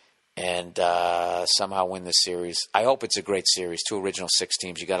and somehow win this series. I hope it's a great series. 2 original 6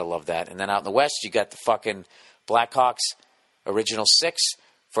 teams, you got to love that. And then out in the West, you got the fucking Blackhawks, original 6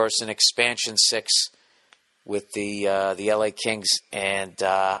 versus an expansion 6 with the LA Kings, and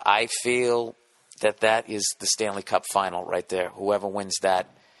I feel that is the Stanley Cup final right there. Whoever wins that,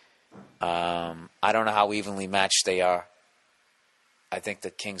 I don't know how evenly matched they are. I think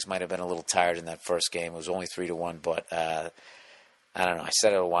the Kings might have been a little tired in that first game. It was only 3-1, but I don't know. I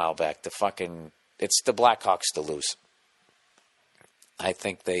said it a while back. It's the Blackhawks to lose. I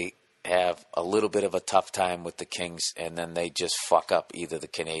think they have a little bit of a tough time with the Kings, and then they just fuck up either the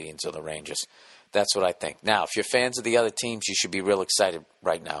Canadiens or the Rangers. That's what I think. Now, if you're fans of the other teams, you should be real excited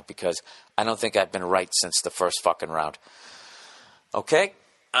right now because I don't think I've been right since the first fucking round. Okay?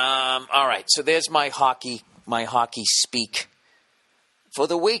 All right. So there's my hockey speak for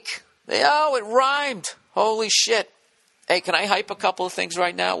the week. Oh, it rhymed. Holy shit. Hey, can I hype a couple of things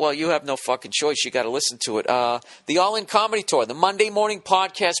right now? Well, you have no fucking choice. You got to listen to it. The All In Comedy Tour. The Monday Morning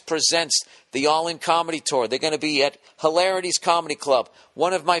Podcast presents the All In Comedy Tour. They're going to be at Hilarities Comedy Club,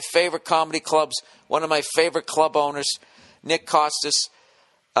 one of my favorite comedy clubs, one of my favorite club owners, Nick Costas,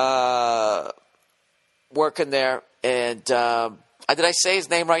 working there. And did I say his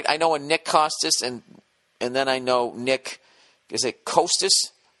name right? I know a Nick Costas, and then I know Nick, is it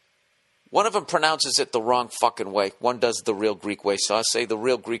Costas? One of them pronounces it the wrong fucking way. One does the real Greek way. So I say the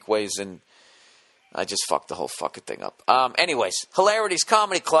real Greek way is in... I just fucked the whole fucking thing up. Anyways, Hilarities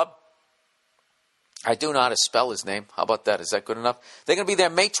Comedy Club. I do know how to spell his name. How about that? Is that good enough? They're going to be there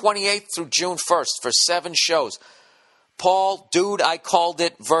May 28th through June 1st for 7 shows. Paul, dude, I called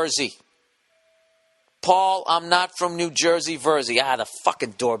it Verzi. Paul, I'm not from New Jersey, Verzi. The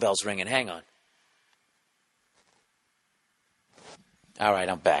fucking doorbell's ringing. Hang on. All right,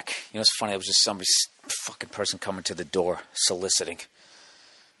 I'm back. You know, it's funny. It was just somebody's fucking person coming to the door, soliciting.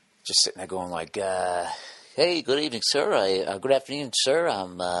 Just sitting there going like, hey, good evening, sir. Good afternoon, sir.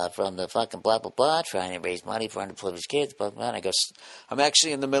 I'm from the fucking blah, blah, blah, trying to raise money for underprivileged kids, blah, blah. And I go, I'm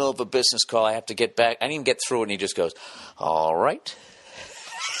actually in the middle of a business call. I have to get back. I didn't even get through it, and he just goes, all right.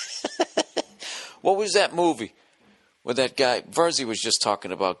 What was that movie where that guy, Verzi was just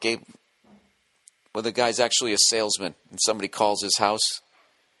talking about, Gabe, where the guy's actually a salesman and somebody calls his house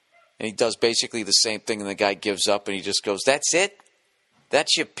and he does basically the same thing and the guy gives up and he just goes, that's it?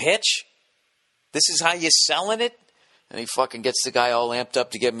 That's your pitch? This is how you're selling it? And he fucking gets the guy all amped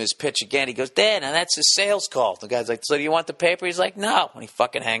up to give him his pitch again. He goes, Dad, now that's a sales call. The guy's like, so do you want the paper? He's like, no. And he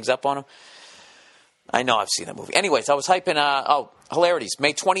fucking hangs up on him. I know I've seen that movie. Anyways, I was hyping, Hilarities,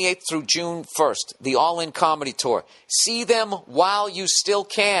 May 28th through June 1st, the All In Comedy Tour. See them while you still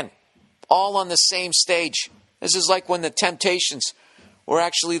can. all on the same stage. This is like when the Temptations were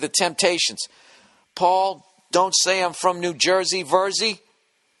actually the Temptations. Paul, don't say I'm from New Jersey, Versey.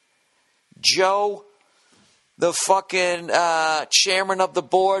 Joe, the fucking chairman of the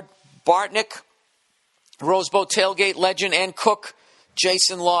board, Bartnick, Roseboat Tailgate legend and cook,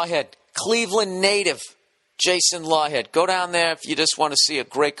 Jason Lawhead. Cleveland native, Jason Lawhead. Go down there if you just want to see a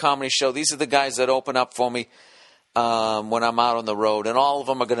great comedy show. These are the guys that open up for me when I'm out on the road. And all of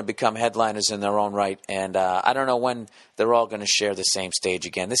them are going to become headliners in their own right. And I don't know when they're all going to share the same stage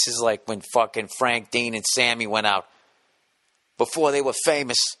again. This is like when fucking Frank, Dean, and Sammy went out before they were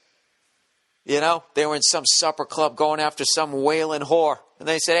famous. You know, they were in some supper club going after some wailing whore. And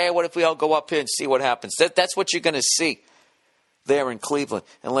they said, hey, what if we all go up here and see what happens? That's what you're going to see there in Cleveland,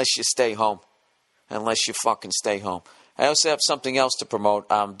 unless you stay home. Unless you fucking stay home. I also have something else to promote.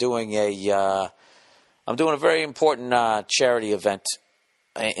 I'm doing a very important charity event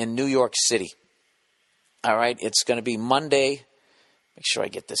in New York City. All right, it's going to be Monday. Make sure I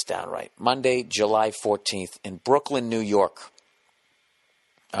get this down right. Monday, July 14th in Brooklyn, New York.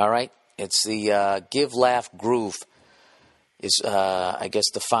 All right. It's the Give, Laugh, Groove is, I guess,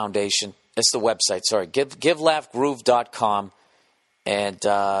 the foundation. It's the website, sorry. GiveLaughGroove.com. And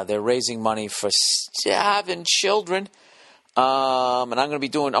they're raising money for starving children. And I'm going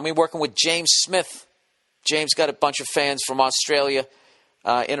to be working with James Smith. James got a bunch of fans from Australia,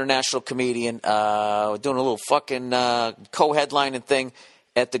 international comedian. We're doing a little fucking co-headlining thing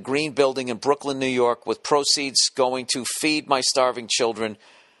at the Green Building in Brooklyn, New York, with proceeds going to feed my starving children.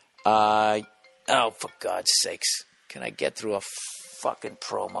 For God's sakes. Can I get through a fucking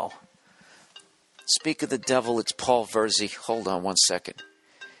promo? Speak of the devil, it's Paul Versey. Hold on one second.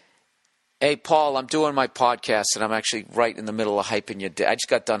 Hey, Paul, I'm doing my podcast, and I'm actually right in the middle of hyping your date. I just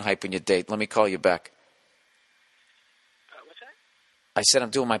got done hyping your date. Let me call you back. What's that? I said I'm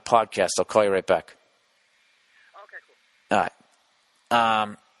doing my podcast. I'll call you right back. Okay, cool. All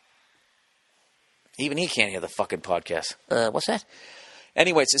right. Even he can't hear the fucking podcast. What's that?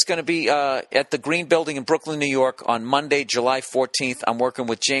 Anyways, it's going to be at the Green Building in Brooklyn, New York on Monday, July 14th. I'm working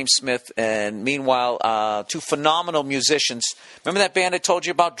with James Smith and, meanwhile, two phenomenal musicians. Remember that band I told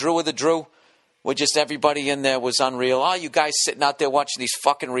you about, Drew of the Drew? Where just everybody in there was unreal. Oh, you guys sitting out there watching these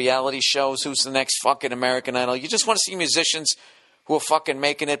fucking reality shows. Who's the next fucking American Idol? You just want to see musicians who are fucking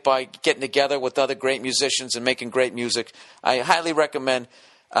making it by getting together with other great musicians and making great music. I highly recommend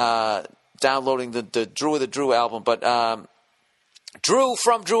downloading the Drew of the Drew album. But Drew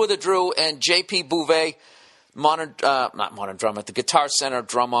from Drew of the Drew and J.P. Bouvet, not modern drummer, the Guitar Center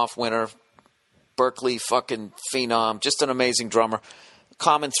drum-off winner, Berkeley fucking phenom, just an amazing drummer.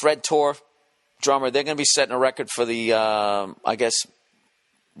 Common Thread Tour drummer. They're going to be setting a record for the, I guess,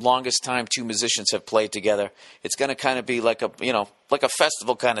 longest time two musicians have played together. It's going to kind of be like a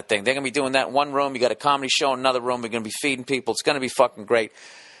festival kind of thing. They're going to be doing that in one room. You got a comedy show in another room. We're going to be feeding people. It's going to be fucking great.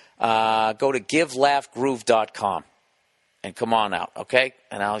 Go to GiveLaughGroove.com. And come on out, okay?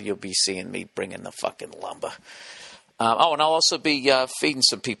 And you'll be seeing me bringing the fucking lumber. And I'll also be feeding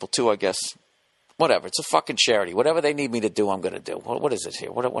some people, too, I guess. Whatever. It's a fucking charity. Whatever they need me to do, I'm going to do. What is it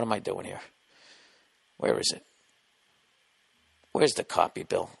here? What am I doing here? Where is it? Where's the copy,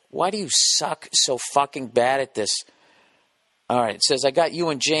 Bill? Why do you suck so fucking bad at this? All right. It says, I got you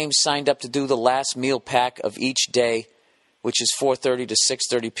and James signed up to do the last meal pack of each day, which is 4:30 to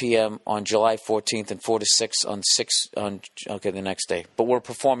 6:30 p.m. on July 14th and 4 to 6 on the next day. But we're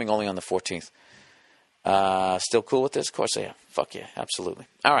performing only on the 14th. Still cool with this? Of course I am. Fuck yeah, absolutely.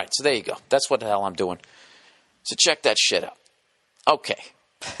 All right, so there you go. That's what the hell I'm doing. So check that shit out. Okay.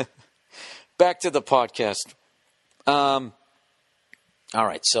 Back to the podcast. All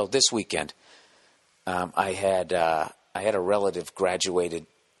right, so this weekend I had a relative graduated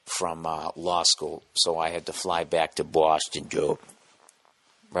from law school, so I had to fly back to Boston, Joe.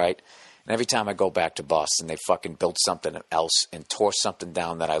 Right? And every time I go back to Boston, they fucking built something else and tore something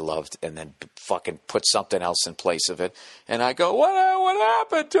down that I loved and then fucking put something else in place of it. And I go, what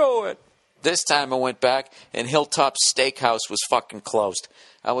happened to it? This time I went back and Hilltop Steakhouse was fucking closed.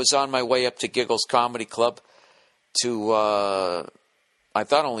 I was on my way up to Giggles Comedy Club to, I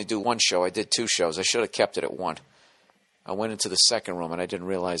thought only do one show. I did two shows. I should have kept it at one. I went into the second room, and I didn't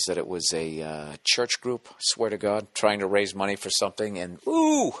realize that it was a church group, swear to God, trying to raise money for something. And,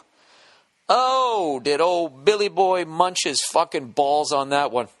 did old Billy Boy munch his fucking balls on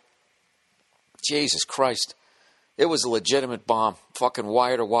that one. Jesus Christ. It was a legitimate bomb, fucking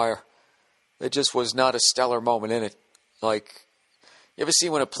wire to wire. It just was not a stellar moment in it. Like, you ever see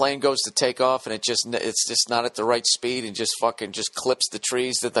when a plane goes to take off, and it's just not at the right speed and just clips the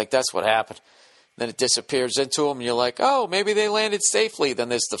trees? That's what happened. Then it disappears into them, and you're like, oh, maybe they landed safely. Then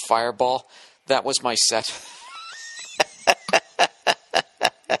there's the fireball. That was my set.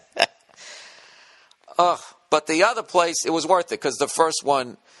 But the other place, it was worth it, because the first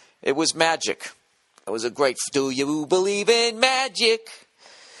one, it was magic. It was a great, do you believe in magic?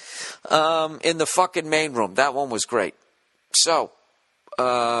 In the fucking main room. That one was great. So,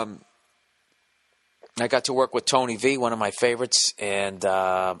 I got to work with Tony V, one of my favorites, and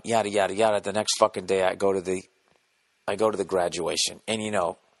yada yada yada. The next fucking day, I go to the graduation, and you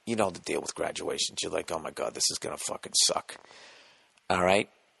know the deal with graduations. You're like, oh my god, this is gonna fucking suck. All right,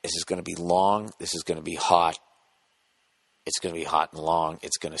 this is gonna be long. This is gonna be hot. It's gonna be hot and long.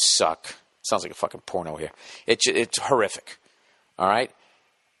 It's gonna suck. Sounds like a fucking porno here. It's horrific. All right,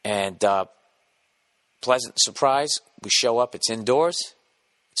 and pleasant surprise. We show up. It's indoors.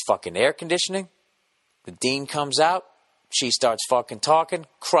 It's fucking air conditioning. The dean comes out. She starts fucking talking.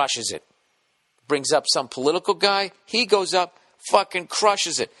 Crushes it. Brings up some political guy. He goes up. Fucking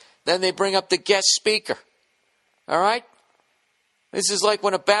crushes it. Then they bring up the guest speaker. All right? This is like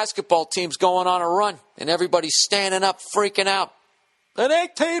when a basketball team's going on a run and everybody's standing up freaking out. An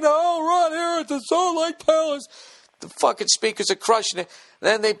 18-0 run here at the Salt Lake Palace. The fucking speakers are crushing it.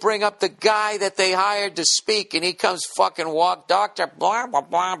 Then they bring up the guy that they hired to speak, and he comes fucking Dr. Blah, blah,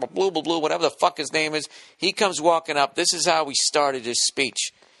 blah, blah, blah, blah, blah, whatever the fuck his name is. He comes walking up. This is how he started his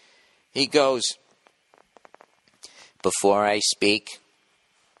speech. He goes, before I speak,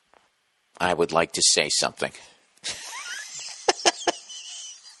 I would like to say something.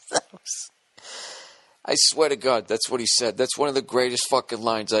 I swear to God, that's what he said. That's one of the greatest fucking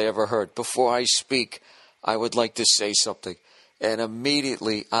lines I ever heard. Before I speak, I would like to say something. And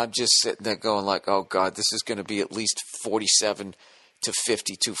immediately, I'm just sitting there going like, oh God, this is going to be at least 47 to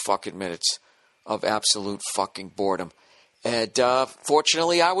 52 fucking minutes of absolute fucking boredom. And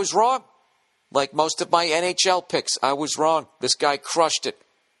fortunately, I was wrong. Like most of my NHL picks, I was wrong. This guy crushed it.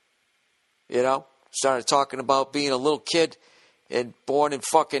 You know, started talking about being a little kid and born in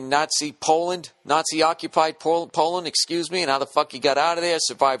fucking Nazi Poland, Nazi-occupied Poland, and how the fuck he got out of there,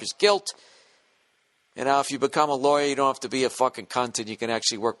 survivor's guilt. And now if you become a lawyer, you don't have to be a fucking cunt, and you can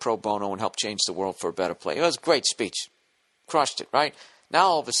actually work pro bono and help change the world for a better place. It was a great speech. Crushed it, right? Now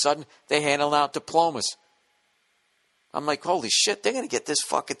all of a sudden, they handing out diplomas. I'm like, holy shit, they're going to get this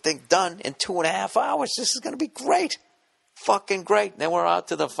fucking thing done in 2.5 hours. This is going to be great. Fucking great. Then we're out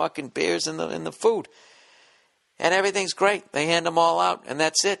to the fucking beers and the food. And everything's great. They hand them all out, and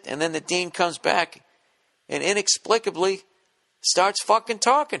that's it. And then the dean comes back and inexplicably starts fucking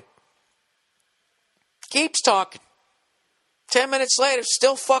talking. Keeps talking. 10 minutes later,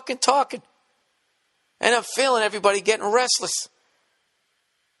 still fucking talking. And I'm feeling everybody getting restless.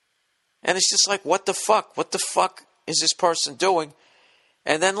 And it's just like, what the fuck? What the fuck is this person doing?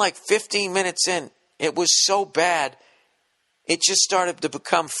 And then like 15 minutes in, it was so bad, it just started to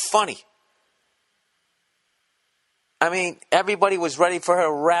become funny. I mean, everybody was ready for her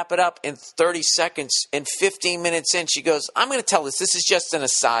to wrap it up in 30 seconds. And 15 minutes in, she goes, I'm going to tell this. This is just an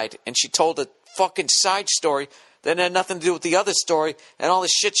aside. And she told a fucking side story that had nothing to do with the other story. And all the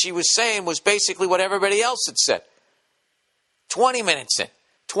shit she was saying was basically what everybody else had said. 20 minutes in,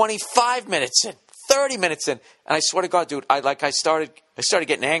 25 minutes in, 30 minutes in. And I swear to God, dude, I started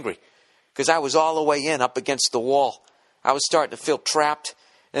getting angry because I was all the way in up against the wall. I was starting to feel trapped.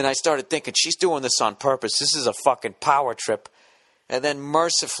 And I started thinking, she's doing this on purpose. This is a fucking power trip. And then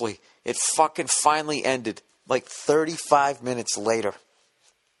mercifully, it fucking finally ended like 35 minutes later.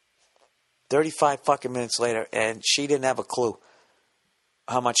 35 fucking minutes later. And she didn't have a clue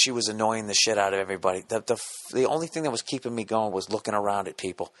how much she was annoying the shit out of everybody. The only thing that was keeping me going was looking around at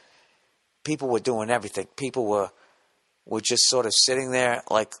people. People were doing everything. People were just sort of sitting there,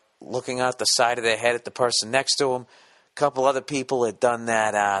 like looking out the side of their head at the person next to them. A couple other people had done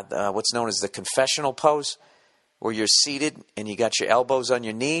that, what's known as the confessional pose, where you're seated and you got your elbows on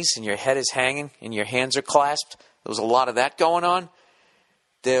your knees and your head is hanging and your hands are clasped. There was a lot of that going on.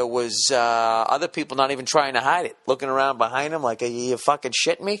 There was other people not even trying to hide it, looking around behind them like, are you fucking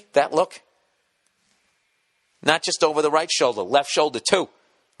shitting me? That look. Not just over the right shoulder, left shoulder too,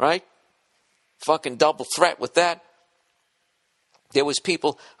 right? Fucking double threat with that. There was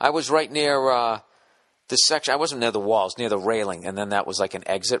people, I was right near the section, I wasn't near the walls, near the railing, and then that was like an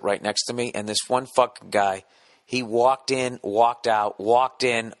exit right next to me, and this one fucking guy, he walked in, walked out, walked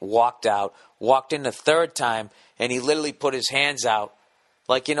in, walked out, walked in the third time, and he literally put his hands out,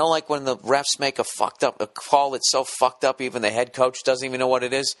 like, you know, like when the refs make a call that's so fucked up, even the head coach doesn't even know what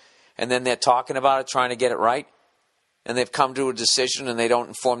it is, and then they're talking about it, trying to get it right, and they've come to a decision, and they don't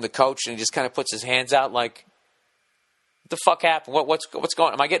inform the coach, and he just kind of puts his hands out like, the fuck happened? What's going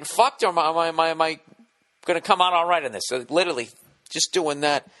on? Am I getting fucked or am I going to come out all right in this? So literally just doing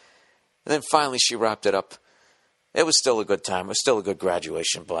that. And then finally she wrapped it up. It was still a good time. It was still a good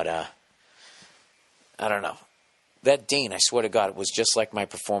graduation, but I don't know. That dean, I swear to God, it was just like my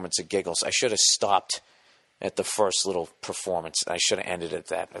performance at Giggles. I should have stopped at the first little performance. I should have ended at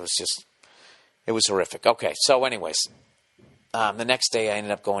that. It was horrific. Okay, so anyways, the next day I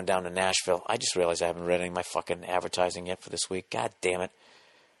ended up going down to Nashville. I just realized I haven't read any of my fucking advertising yet for this week. God damn it.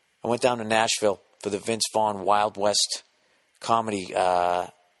 I went down to Nashville for the Vince Vaughn Wild West Comedy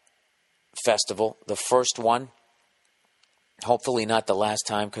Festival. The first one. Hopefully not the last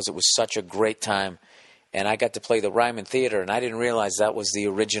time because it was such a great time. And I got to play the Ryman Theater, and I didn't realize that was the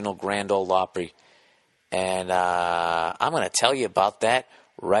original Grand Ole Opry. And I'm going to tell you about that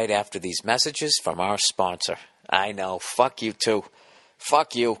right after these messages from our sponsor. I know. Fuck you, too.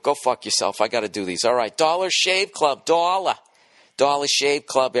 Fuck you. Go fuck yourself. I got to do these. All right. Dollar Shave Club. Dollar Shave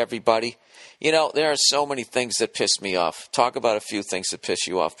Club, everybody. You know, there are so many things that piss me off. Talk about a few things that piss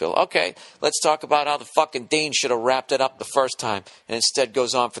you off, Bill. Okay, let's talk about how the fucking dean should have wrapped it up the first time and instead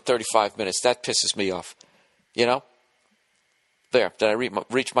goes on for 35 minutes. That pisses me off. You know? There. Did I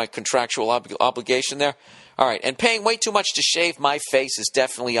reach my contractual obligation there? All right. And paying way too much to shave my face is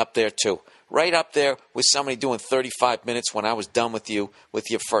definitely up there, too. Right up there with somebody doing 35 minutes when I was done with you with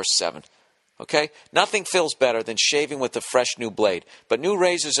your first 7. Okay? Nothing feels better than shaving with a fresh new blade. But new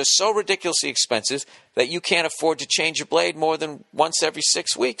razors are so ridiculously expensive that you can't afford to change your blade more than once every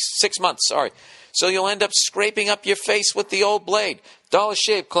 6 months. So you'll end up scraping up your face with the old blade. Dollar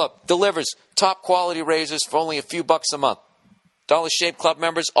Shave Club delivers top quality razors for only a few bucks a month. Dollar Shave Club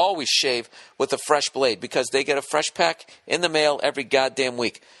members always shave with a fresh blade because they get a fresh pack in the mail every goddamn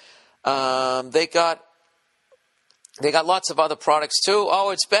week. They got lots of other products, too. Oh,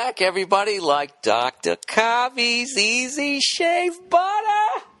 it's back, everybody, like Dr. Kavi's Easy Shave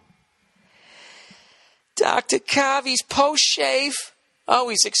Butter. Dr. Kavi's post-shave. Oh,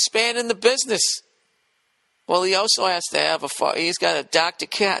 he's expanding the business. Well, he also has to have he's got a Dr.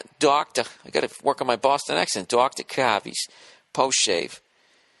 I got to work on my Boston accent. Dr. Kavi's post-shave,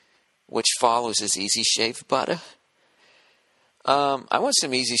 which follows his Easy Shave Butter. I want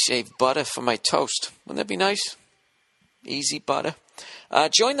some Easy Shave Butter for my toast. Wouldn't that be nice? Easy butter.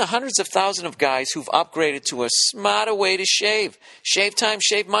 Join the hundreds of thousands of guys who've upgraded to a smarter way to shave. Shave time,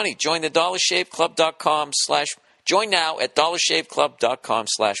 shave money. Join the dollarshaveclub.com/ Join now at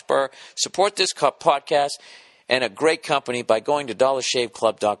dollarshaveclub.com/Burr. Support this podcast and a great company by going to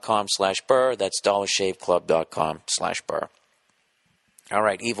dollarshaveclub.com/Burr. That's dollarshaveclub.com/Burr. All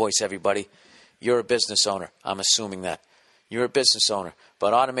right, eVoice, everybody. You're a business owner. I'm assuming that. You're a business owner,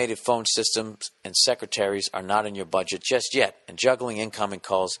 but automated phone systems and secretaries are not in your budget just yet, and juggling incoming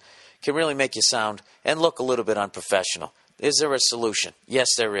calls can really make you sound and look a little bit unprofessional. Is there a solution? Yes,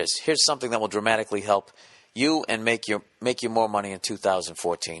 there is. Here's something that will dramatically help you and make you more money in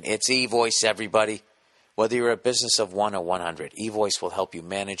 2014. It's eVoice, everybody. Whether you're a business of 1 or 100, eVoice will help you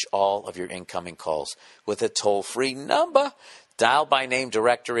manage all of your incoming calls with a toll-free number. Dial by name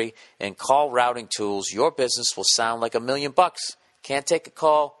directory and call routing tools. Your business will sound like $1 million. Can't take a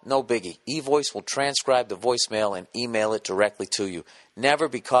call? No biggie. eVoice will transcribe the voicemail and email it directly to you. Never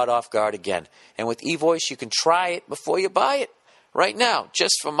be caught off guard again. And with eVoice, you can try it before you buy it. Right now,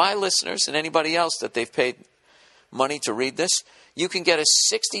 just for my listeners and anybody else that they've paid money to read this, you can get a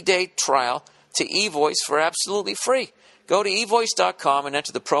 60-day trial to eVoice for absolutely free. Go to eVoice.com and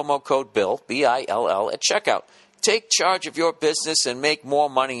enter the promo code BILL, B-I-L-L, at checkout. Take charge of your business and make more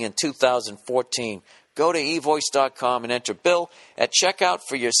money in 2014. Go to eVoice.com and enter BILL at checkout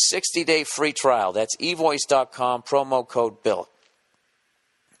for your 60-day free trial. That's eVoice.com, promo code BILL.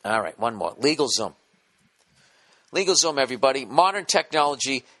 All right, one more. LegalZoom. LegalZoom, everybody. Modern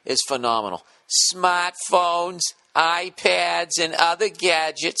technology is phenomenal. Smartphones, iPads, and other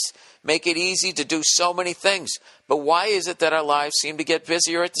gadgets make it easy to do so many things. But why is it that our lives seem to get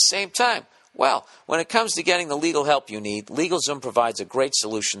busier at the same time? Well, when it comes to getting the legal help you need, LegalZoom provides a great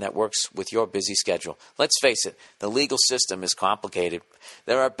solution that works with your busy schedule. Let's face it, the legal system is complicated.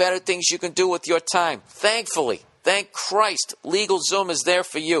 There are better things you can do with your time. Thankfully, thank Christ, LegalZoom is there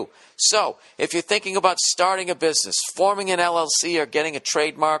for you. So, if you're thinking about starting a business, forming an LLC, or getting a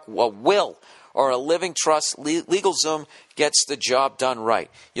trademark, a will, or a living trust, LegalZoom gets the job done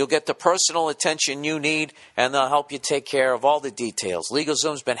right. You'll get the personal attention you need, and they'll help you take care of all the details.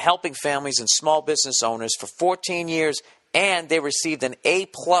 LegalZoom's been helping families and small business owners for 14 years, and they received an A+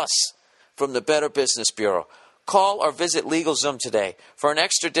 from the Better Business Bureau. Call or visit LegalZoom today. For an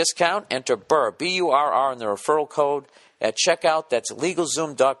extra discount, enter BURR, B-U-R-R, in the referral code at checkout. That's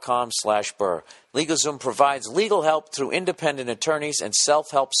LegalZoom.com/Burr. LegalZoom provides legal help through independent attorneys and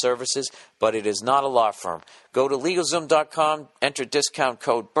self-help services, but it is not a law firm. Go to LegalZoom.com, enter discount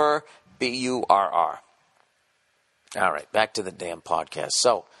code BURR, B-U-R-R. All right, back to the damn podcast.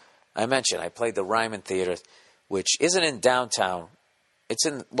 So, I mentioned I played the Ryman Theater, which isn't in downtown. It's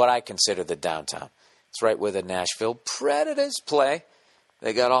in what I consider the downtown. It's right where the Nashville Predators play.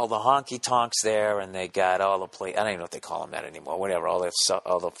 They got all the honky-tonks there, and they got all the I don't even know what they call them that anymore. Whatever, all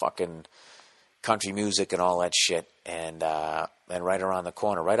the fucking country music and all that shit. And right around the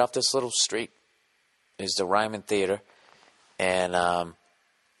corner, right off this little street, is the Ryman Theater. And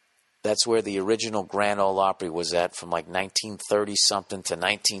that's where the original Grand Ole Opry was at from like 1930-something to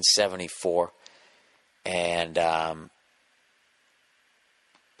 1974. And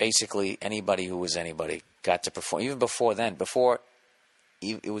basically anybody who was anybody got to perform. Even before then, before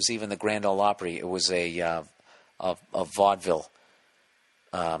it was even the Grand Ole Opry, it was a vaudeville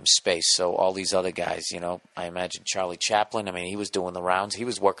space. So all these other guys, I imagine Charlie Chaplin, he was doing the rounds. He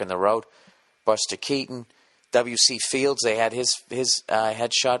was working the road. Buster Keaton, W.C. Fields, they had his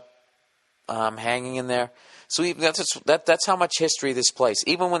headshot hanging in there. So even that's how much history this place.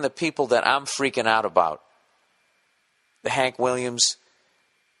 Even when the people that I'm freaking out about, the Hank Williams,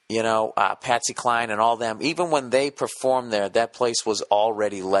 Patsy Cline and all them, even when they performed there, that place was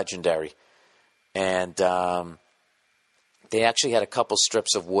already legendary. And they actually had a couple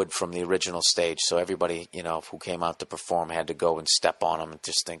strips of wood from the original stage, so everybody, who came out to perform had to go and step on them and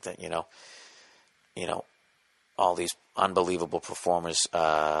just think that, all these unbelievable performers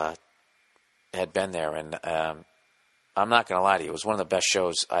had been there. And I'm not going to lie to you, it was one of the best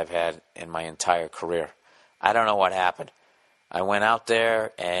shows I've had in my entire career. I don't know what happened. I went out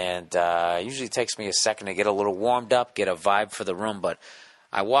there, and it usually takes me a second to get a little warmed up, get a vibe for the room, but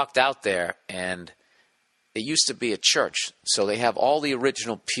I walked out there, and it used to be a church, so they have all the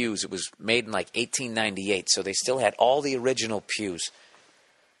original pews. It was made in like 1898, so they still had all the original pews.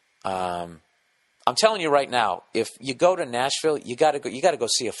 I'm telling you right now, if you go to Nashville, you got to go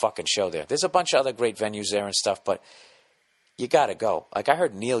see a fucking show there. There's a bunch of other great venues there and stuff, but you got to go. Like, I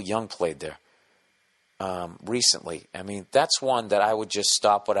heard Neil Young played there recently. That's one that I would just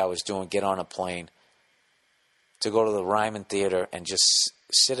stop what I was doing, get on a plane to go to the Ryman Theater and just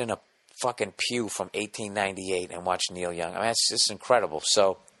sit in a fucking pew from 1898 and watch Neil Young. It's just incredible.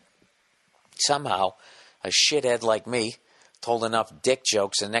 So somehow a shithead like me told enough dick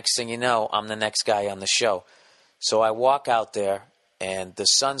jokes, and next thing you know, I'm the next guy on the show. So I walk out there, and the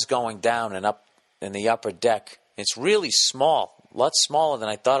sun's going down and up in the upper deck. It's really small, a lot smaller than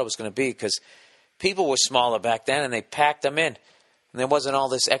I thought it was going to be, because people were smaller back then, and they packed them in. And there wasn't all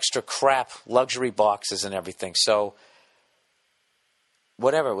this extra crap, luxury boxes and everything. So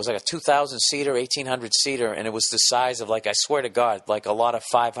whatever, it was like a 2,000-seater, 1,800-seater, and it was the size of, like, I swear to God, like a lot of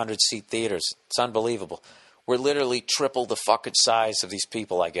 500-seat theaters. It's unbelievable. We're literally triple the fucking size of these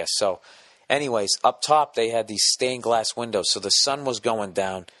people, I guess. So anyways, up top they had these stained glass windows, so the sun was going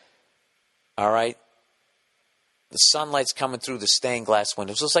down, all right? The sunlight's coming through the stained glass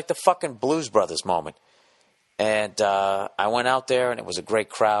windows. It was like the fucking Blues Brothers moment. And I went out there, and it was a great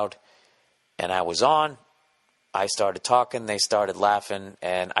crowd, and I was on. I started talking, they started laughing,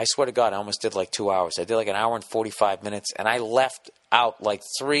 and I swear to God, I almost did like 2 hours. I did like an hour and 45 minutes, and I left out like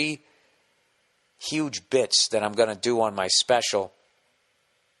 3 huge bits that I'm going to do on my special.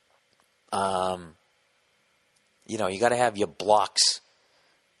 You got to have your blocks.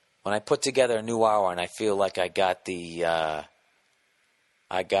 When I put together a new hour and I feel like I got it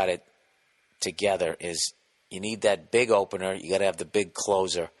together, is you need that big opener, you got to have the big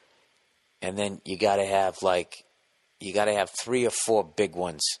closer, and then you got to have 3 or 4 big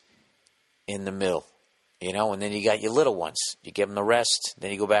ones in the middle. And then you got your little ones. You give them the rest.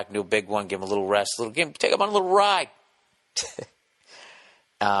 Then you go back and do a big one, give them a little rest. Take them on a little ride.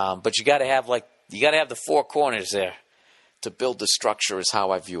 But you got to have the 4 corners there to build the structure is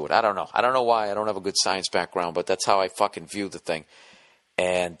how I view it. I don't know. I don't know why. I don't have a good science background, but that's how I fucking view the thing.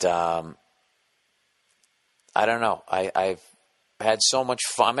 And I don't know. I've had so much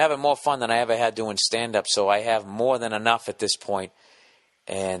fun. I'm having more fun than I ever had doing stand-up, so I have more than enough at this point.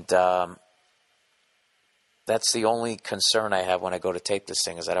 And that's the only concern I have when I go to tape this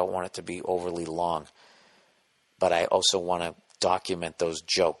thing, is I don't want it to be overly long. But I also want to document those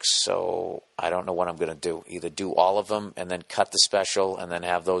jokes, so I don't know what I'm going to do. Either do all of them and then cut the special and then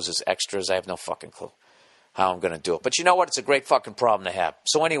have those as extras. I have no fucking clue how I'm going to do it. But you know what? It's a great fucking problem to have.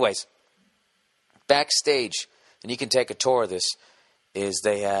 So anyways, backstage, and you can take a tour of this, is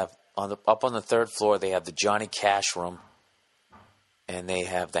they have, up on the 3rd floor, they have the Johnny Cash room, and they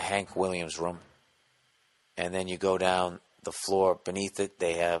have the Hank Williams room. And then you go down the floor beneath it,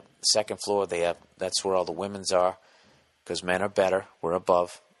 they have the second floor. That's where all the women's are, because men are better. We're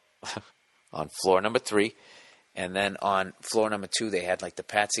above on floor number 3, and then on floor number 2 they had like the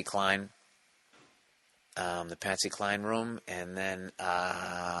Patsy Cline room, and then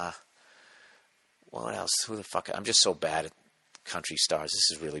what else? Who the fuck? I'm just so bad at country stars.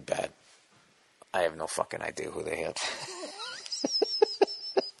 This is really bad. I have no fucking idea who they had.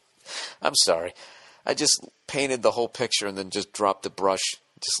 I'm sorry. I just painted the whole picture and then just dropped the brush.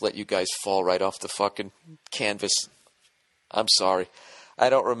 Just let you guys fall right off the fucking canvas. I'm sorry. I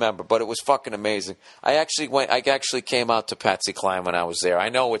don't remember, but it was fucking amazing. I actually came out to Patsy Cline when I was there. I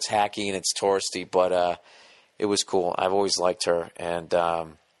know it's hacky and it's touristy, but it was cool. I've always liked her, and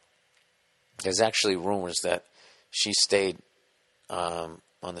there's actually rumors that she stayed on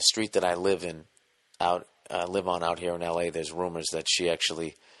the street that I live on out here in L.A. There's rumors that she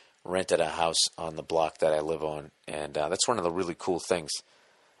actually rented a house on the block that I live on, and that's one of the really cool things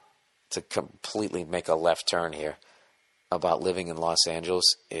to completely make a left turn here about living in Los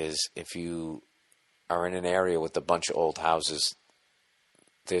Angeles is if you are in an area with a bunch of old houses,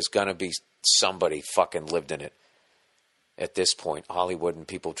 there's going to be somebody fucking lived in it. At this point, Hollywood and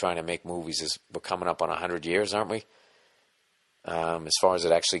people trying to make movies we're coming up on 100 years, aren't we? As far as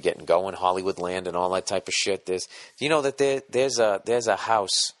it actually getting going, Hollywood land and all that type of shit. There's a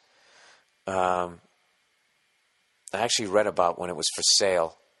house. I actually read about when it was for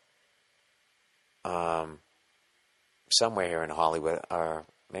sale. Somewhere here in Hollywood, or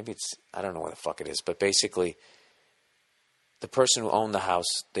maybe I don't know where the fuck it is, but basically, the person who owned the house,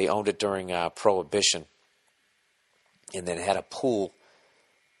 they owned it during Prohibition, and then it had a pool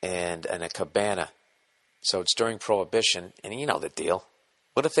and a cabana. So it's during Prohibition, and you know the deal.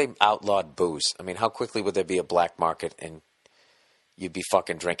 What if they outlawed booze? I mean, how quickly would there be a black market and you'd be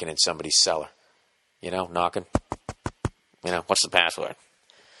fucking drinking in somebody's cellar? You know, knocking? You know, what's the password?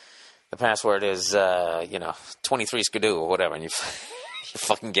 The password is, 23 skidoo or whatever, and you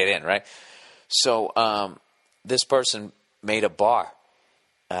fucking get in, right? So this person made a bar.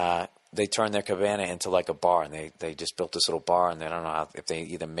 They turned their cabana into like a bar, and they just built this little bar, and they don't know if they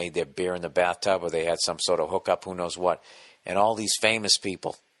either made their beer in the bathtub or they had some sort of hookup, who knows what. And all these famous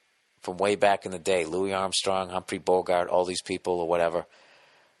people from way back in the day, Louis Armstrong, Humphrey Bogart, all these people or whatever,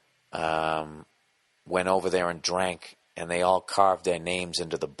 went over there and drank, and they all carved their names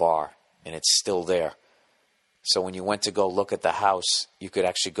into the bar, and it's still there. So when you went to go look at the house, you could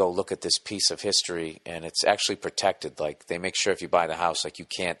actually go look at this piece of history, and it's actually protected. Like, they make sure if you buy the house, like, you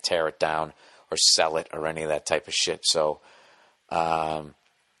can't tear it down or sell it or any of that type of shit. So all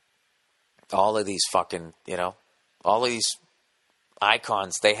of these fucking, all of these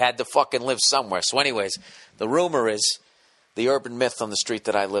icons, they had to fucking live somewhere. So anyways, the rumor is, the urban myth on the street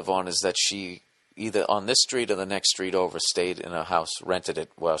that I live on is that she either on this street or the next street over stayed in a house, rented it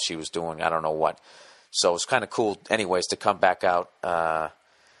while she was doing I don't know what. So it's kind of cool, anyways, to come back out, to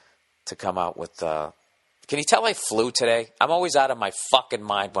come out with... Can you tell I flew today? I'm always out of my fucking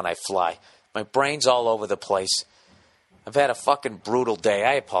mind when I fly. My brain's all over the place. I've had a fucking brutal day.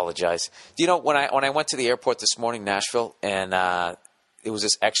 I apologize. Do you know, when I went to the airport this morning, Nashville, and it was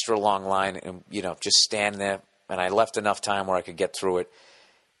this extra long line, and, just standing there, and I left enough time where I could get through it,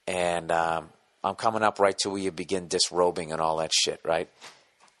 and I'm coming up right to where you begin disrobing and all that shit, right?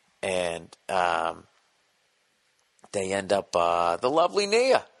 And... they end up, the lovely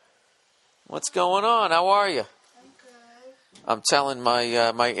Nia. What's going on? How are you? I'm good. I'm telling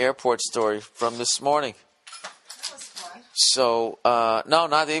my my airport story from this morning. That was fun. So, no,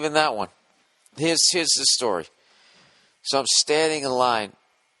 not even that one. Here's the story. So I'm standing in line,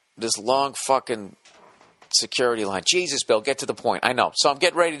 this long fucking security line. Jesus, Bill, get to the point. I know. So I'm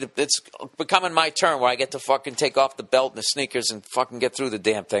getting ready to, it's becoming my turn where I get to fucking take off the belt and the sneakers and fucking get through the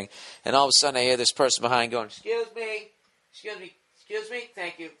damn thing. And all of a sudden I hear this person behind going, excuse me,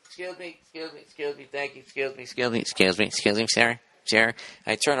 thank you, excuse me, thank you, excuse me, sir.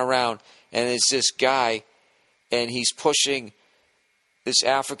 I turn around and it's this guy, and he's pushing this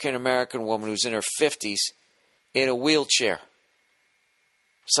African-American woman who's in her 50s in a wheelchair.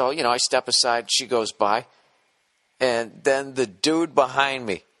 So, I step aside, she goes by. And then the dude behind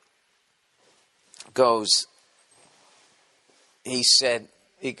me goes, I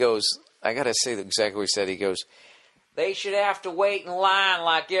got to say exactly what he said. He goes, they should have to wait in line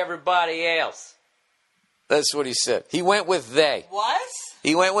like everybody else. That's what he said. He went with they. What?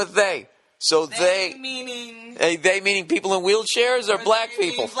 He went with they. So they meaning... They meaning people in wheelchairs or black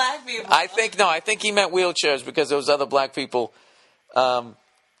people? Black people. I think he meant wheelchairs because there was other black people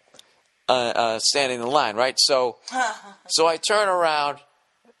standing in line, right? So I turn around,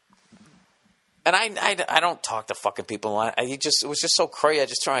 And I don't talk to fucking people. It was just so crazy.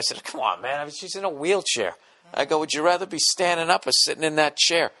 I said, come on, man. I mean, she's in a wheelchair. I go, would you rather be standing up or sitting in that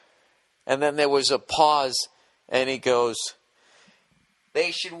chair? And then there was a pause, and he goes,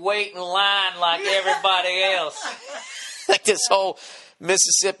 they should wait in line like everybody else. Like this whole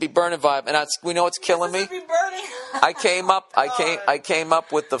Mississippi burning vibe. And we know what's killing me? I came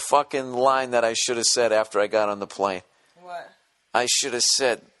up with the fucking line that I should have said after I got on the plane. What? I should have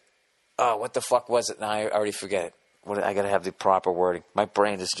said, oh, what the fuck was it? Now I already forget it. I got to have the proper wording. My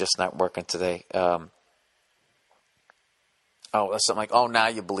brain is just not working today. That's something like, now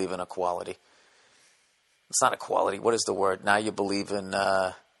you believe in equality. It's not equality. What is the word? Now you believe in,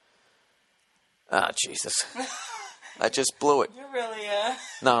 Jesus. I just blew it. You're really,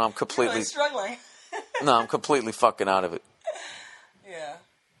 No, I'm completely... You're really struggling. No, I'm completely fucking out of it. Yeah.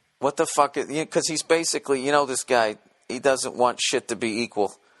 What the fuck? Because he's basically, this guy, he doesn't want shit to be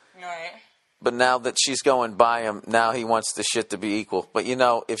equal. Right. But now that she's going by him, now he wants the shit to be equal. But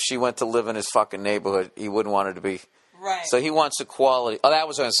if she went to live in his fucking neighborhood, he wouldn't want her to be. Right. So he wants equality. Oh, that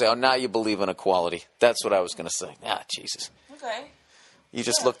was what I was going to say. Now you believe in equality. That's what I was going to say. Jesus. Okay. You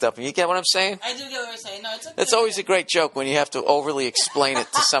just looked up and you get what I'm saying? I do get what you're saying. No, it's okay. It's always a great joke when you have to overly explain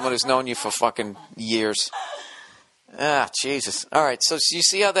it to someone who's known you for fucking years. Jesus. All right. So you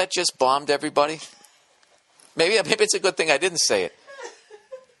see how that just bombed everybody? Maybe it's a good thing I didn't say it.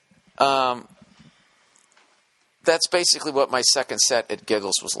 That's basically what my second set at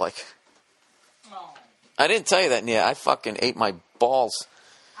Giggles was like. Oh. I didn't tell you that, Nia. I fucking ate my balls.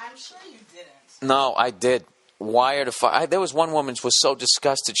 I'm sure you didn't. No, I did. Wired to fuck. There was one woman who was so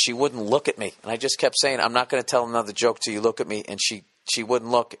disgusted she wouldn't look at me. And I just kept saying, I'm not going to tell another joke till you look at me. And she wouldn't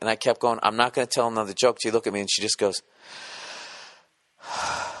look. And I kept going, I'm not going to tell another joke till you look at me. And she just goes,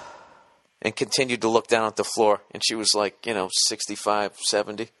 and continued to look down at the floor. And she was like, 65,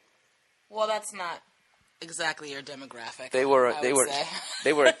 70. Well, that's not exactly your demographic. They were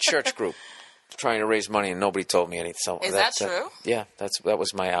a church group trying to raise money, and nobody told me anything. So is that true? Yeah, that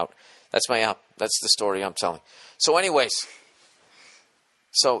was my out. That's my out. That's the story I'm telling. So, anyways,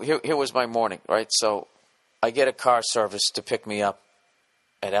 here was my morning, right? So, I get a car service to pick me up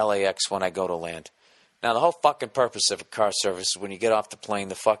at LAX when I go to land. Now, the whole fucking purpose of a car service is when you get off the plane,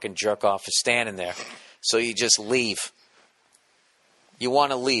 the fucking jerk off is standing there, so you just leave. You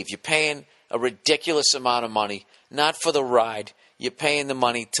want to leave. You're paying a ridiculous amount of money, not for the ride. You're paying the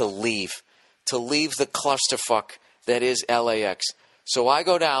money to leave the clusterfuck that is LAX. So I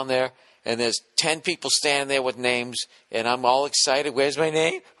go down there, and there's 10 people standing there with names, and I'm all excited. Where's my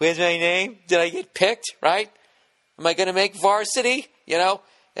name? Where's my name? Did I get picked, right? Am I going to make varsity?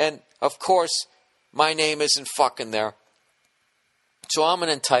 And, of course, my name isn't fucking there. So I'm an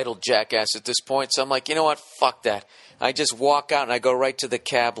entitled jackass at this point. So I'm like, you know what? Fuck that. I just walk out and I go right to the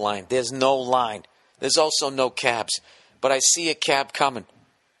cab line. There's no line. There's also no cabs. But I see a cab coming.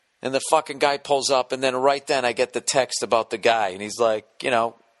 And the fucking guy pulls up, and then right then I get the text about the guy. And he's like,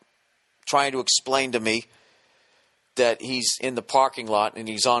 trying to explain to me that he's in the parking lot and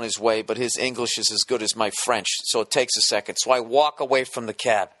he's on his way, but his English is as good as my French. So it takes a second. So I walk away from the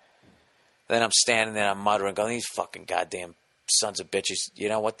cab. Then I'm standing there, I'm muttering, going, these fucking goddamn sons of bitches. You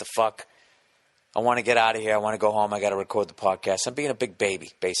know what the fuck? I want to get out of here. I want to go home. I got to record the podcast. I'm being a big baby,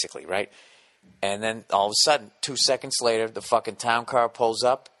 basically, right? And then all of a sudden, 2 seconds later, the fucking town car pulls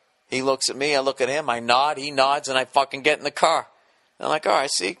up. He looks at me. I look at him. I nod. He nods, and I fucking get in the car. And I'm like, all right,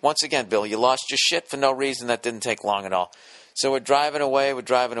 see? Once again, Bill, you lost your shit for no reason. That didn't take long at all. So we're driving away,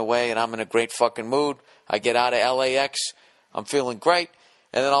 and I'm in a great fucking mood. I get out of LAX. I'm feeling great.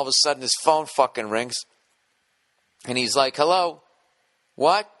 And then all of a sudden, his phone fucking rings. And he's like, hello?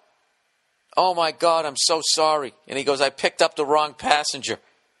 What? Oh, my God, I'm so sorry. And he goes, I picked up the wrong passenger.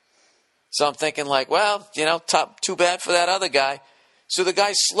 So I'm thinking like, well, too bad for that other guy. So the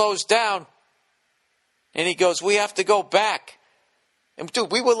guy slows down, and he goes, we have to go back. And,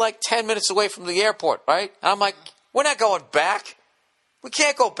 dude, we were like 10 minutes away from the airport, right? And I'm like, we're not going back. We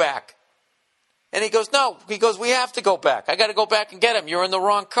can't go back. And he goes, no. He goes, we have to go back. I got to go back and get him. You're in the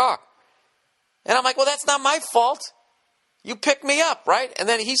wrong car. And I'm like, well, that's not my fault. You picked me up, right? And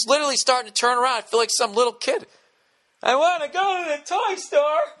then he's literally starting to turn around. I feel like some little kid. I want to go to the toy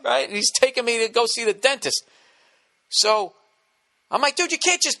store, right? And he's taking me to go see the dentist. So I'm like, dude, you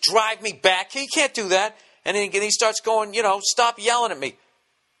can't just drive me back. You can't do that. And then he starts going, stop yelling at me.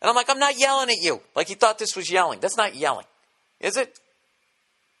 And I'm like, I'm not yelling at you. Like he thought this was yelling. That's not yelling. Is it?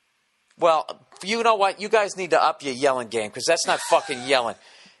 Well, you know what? You guys need to up your yelling game because that's not fucking yelling.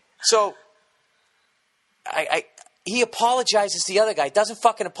 So he apologizes to the other guy. Doesn't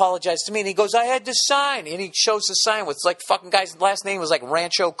fucking apologize to me. And he goes, I had to sign. And he shows the sign with like fucking guy's last name was like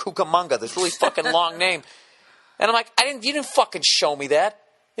Rancho Cucamonga. This really fucking long name. And I'm like, you didn't fucking show me that.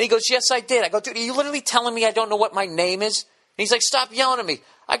 And he goes, yes, I did. I go, dude, are you literally telling me I don't know what my name is? And he's like, stop yelling at me.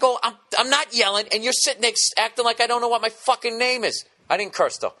 I go, I'm not yelling, and you're sitting there acting like I don't know what my fucking name is. I didn't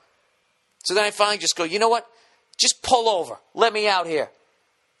curse, though. So then I finally just go, you know what? Just pull over. Let me out here.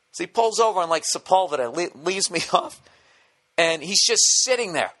 So he pulls over on like Sepulveda, leaves me off. And he's just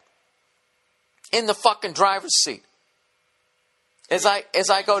sitting there in the fucking driver's seat as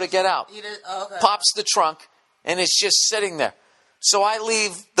I go to get out. Pops the trunk, and it's just sitting there. So I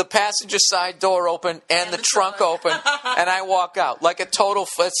leave the passenger side door open and the trunk open, and I walk out. Like it's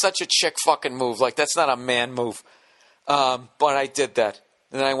such a chick fucking move. Like, that's not a man move. But I did that.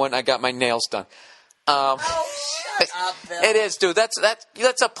 And I went and I got my nails done. Shut up, Bill. It is, dude.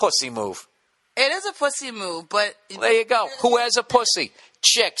 That's a pussy move. It is a pussy move, but... There you go. Who has a pussy?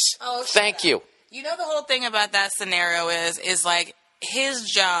 Chicks. Thank you. You know, the whole thing about that scenario is like, his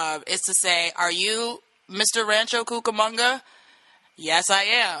job is to say, are you Mr. Rancho Cucamonga? Yes, I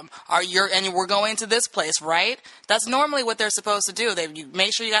am. And we're going to this place, right? That's normally what they're supposed to do. You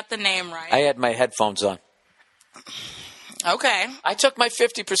make sure you got the name right. I had my headphones on. Okay. I took my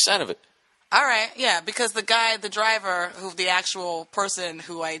 50% of it. All right, yeah, because the driver, the actual person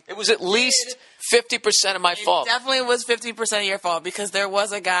who it was at least 50% of my fault. It definitely was 50% of your fault, because there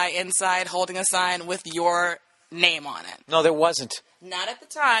was a guy inside holding a sign with your name on it. No, there wasn't. Not at the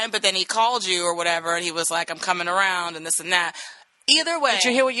time, but then he called you or whatever, and he was like, I'm coming around, and this and that. Either way. Did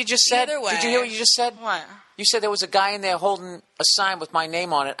you hear what you just said? Either way. Did you hear what you just said? What? You said there was a guy in there holding a sign with my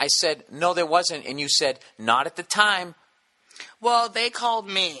name on it. I said, no, there wasn't. And you said, not at the time. Well, they called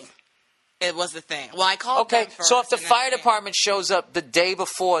me. It was the thing. Well, I called them first. So if the fire department shows up the day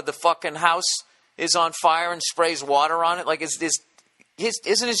before the fucking house is on fire and sprays water on it, like, isn't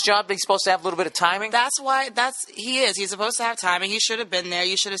his job that he's supposed to have a little bit of timing? That's why he is. He's supposed to have timing. He should have been there.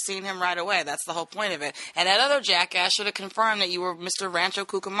 You should have seen him right away. That's the whole point of it. And that other jackass should have confirmed that you were Mr. Rancho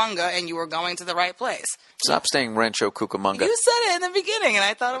Cucamonga and you were going to the right place. Stop saying Rancho Cucamonga. You said it in the beginning, and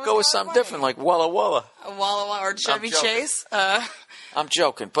I thought it was go with something different, like Walla Walla. Walla Walla or Chevy Chase. I'm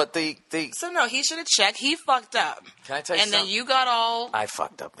joking, but So no, he should have checked. He fucked up. Can I tell you something? And then you got I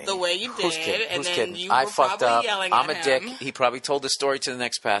fucked up, maybe. The way you did. Who's kidding? And Who's then kidding? You I were fucked up. Yelling I'm at a dick. him. He probably told the story to the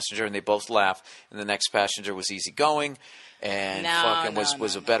next passenger, and they both laughed. And the next passenger was easygoing, and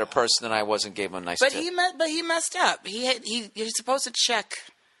was a better person than I was, and gave him a nice tip. But he messed up. You're supposed to check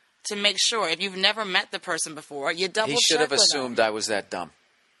to make sure. If you've never met the person before, you double check. He should have assumed I was that dumb.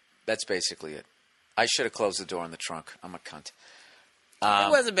 That's basically it. I should have closed the door on the trunk. I'm a cunt.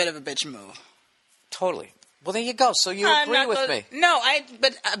 It was a bit of a bitch move. Totally. Well, there you go. So you agree with me. No,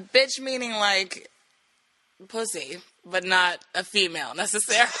 but a bitch meaning like pussy, but not a female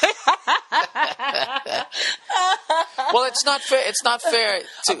necessarily. Well, it's not fair. It's not fair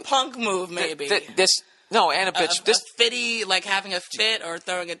to a punk move, maybe. And a bitch. A fitty, like having a fit or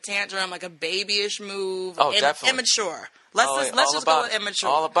throwing a tantrum, like a babyish move. Oh, definitely. Immature. Let's just go with immature.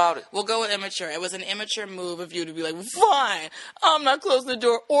 All about it. We'll go with immature. It was an immature move of you to be like, fine, I'm not closing the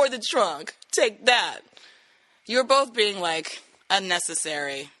door or the trunk. Take that. You're both being like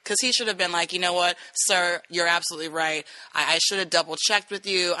unnecessary, because he should have been like, you know what, sir, you're absolutely right. I should have double checked with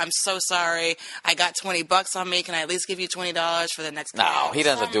you. I'm so sorry. I got $20 on me. Can I at least give you $20 for the next? No, he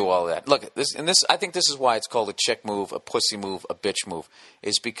doesn't do all that. Look, I think this is why it's called a chick move, a pussy move, a bitch move,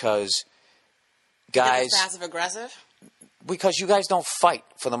 is because guys passive aggressive. Because you guys don't fight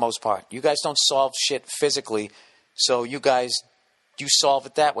for the most part. You guys don't solve shit physically, so you solve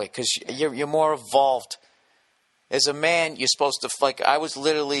it that way because you're more evolved. As a man, you're supposed to, like, I was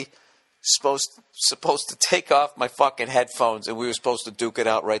literally supposed to take off my fucking headphones, and we were supposed to duke it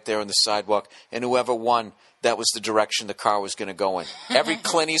out right there on the sidewalk, and whoever won, that was the direction the car was going to go in. Every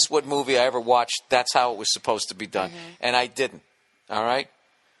Clint Eastwood movie I ever watched, that's how it was supposed to be done, and I didn't, all right?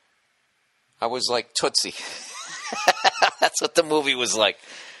 I was like Tootsie. That's what the movie was like.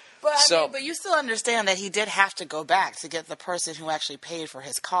 But you still understand that he did have to go back to get the person who actually paid for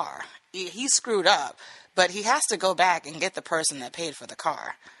his car. He screwed up, but he has to go back and get the person that paid for the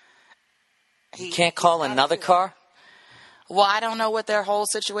car. He can't call another car? Well, I don't know what their whole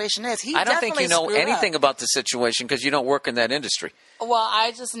situation is. I don't think you know anything about the situation because you don't work in that industry. Well,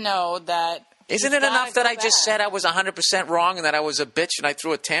 I just know that... Isn't it enough that I just said I was 100% wrong and that I was a bitch and I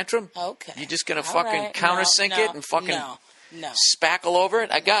threw a tantrum? Okay. You're just going to fucking countersink it and fucking spackle over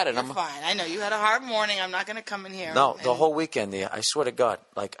it? I got it. I'm fine. I know you had a hard morning. I'm not going to come in here. No, the whole weekend, I swear to God,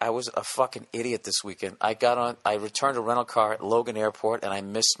 like I was a fucking idiot this weekend. I returned a rental car at Logan Airport and I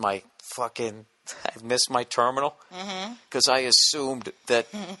missed my fucking I missed my terminal because I assumed that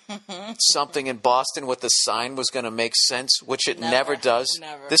something in Boston with the sign was going to make sense, which it never does.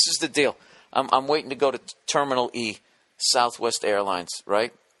 Never. This is the deal. I'm waiting to go to Terminal E, Southwest Airlines,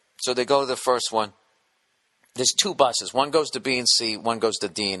 right? So they go to the first one. There's 2 buses. One goes to B and C, one goes to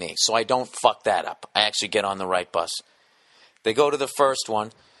D and E. So I don't fuck that up. I actually get on the right bus. They go to the first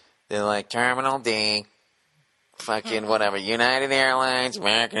one. They're like, Terminal D, fucking whatever, United Airlines,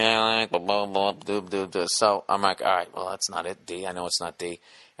 American Airlines, blah, blah, blah, blah, blah, blah. So I'm like, all right, well, that's not it, D. I know it's not D.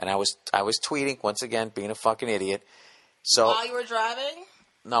 And I was tweeting, once again, being a fucking idiot. So While you were driving?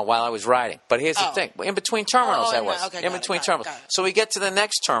 No, while I was riding. But here's the thing. In between terminals, I was. Okay, in between terminals. So we get to the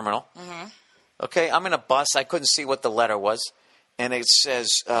next terminal. Mm-hmm. Okay, I'm in a bus. I couldn't see what the letter was. And it says,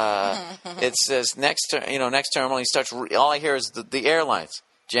 next terminal. He starts, all I hear is the airlines.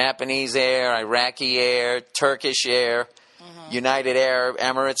 Japanese Air, Iraqi Air, Turkish Air, United Air,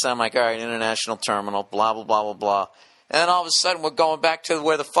 Emirates. I'm like, all right, international terminal, blah, blah, blah, blah, blah. And then all of a sudden, we're going back to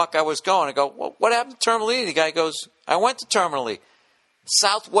where the fuck I was going. I go, well, what happened to Terminal E? The guy goes, I went to Terminal E.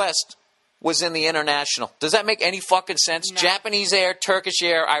 Southwest was in the international. Does that make any fucking sense? No. Japanese Air, Turkish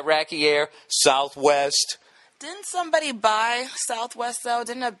Air, Iraqi Air, Southwest. Didn't somebody buy Southwest, though?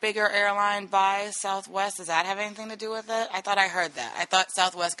 Didn't a bigger airline buy Southwest? Does that have anything to do with it? I thought I heard that. I thought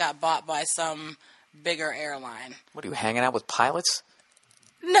Southwest got bought by some bigger airline. What, are you hanging out with pilots?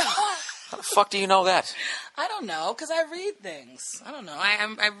 No. How the fuck do you know that? I don't know, because I read things. I don't know.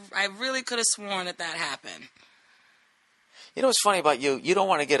 I really could have sworn that happened. You know what's funny about you? You don't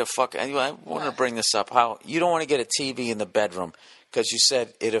want to get a I wanted to bring this up. How you don't want to get a TV in the bedroom because you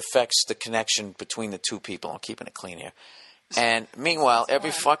said it affects the connection between the two people. I'm keeping it clean here. And meanwhile,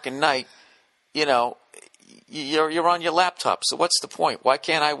 every fucking night, you're on your laptop. So what's the point? Why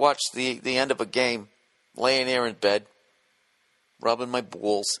can't I watch the end of a game, laying here in bed, rubbing my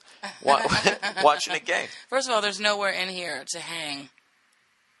balls, watching a game? First of all, there's nowhere in here to hang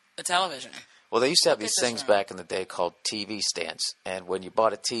a television. Well, they used to have these things back in the day called TV stands, and when you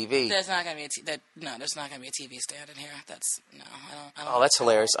bought a TV, there's not going to be there's not going to be a TV stand in here. I don't. Oh, that's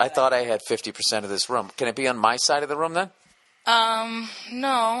hilarious! I thought I had 50% of this room. Can it be on my side of the room then?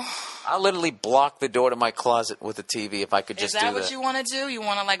 No. I'll literally block the door to my closet with a TV if I could just do that. Is that what you want to do? You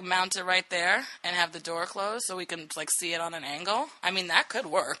want to mount it right there and have the door closed so we can see it on an angle? I mean, that could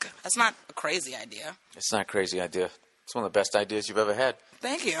work. That's not a crazy idea. It's not a crazy idea. It's one of the best ideas you've ever had.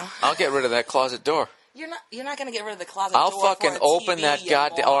 Thank you. I'll get rid of that closet door. You're not going to get rid of the closet door. I'll fucking open TV, that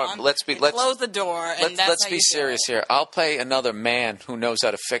goddamn. Or let's close the door. And let's be serious here. I'll pay another man who knows how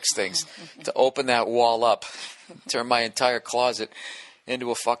to fix things to open that wall up, turn my entire closet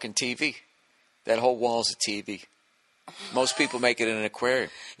into a fucking TV. That whole wall's a TV. Most people make it in an aquarium,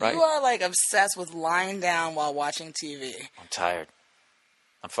 right? You are obsessed with lying down while watching TV. I'm tired.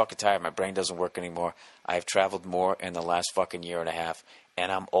 I'm fucking tired. My brain doesn't work anymore. I've traveled more in the last fucking year and a half,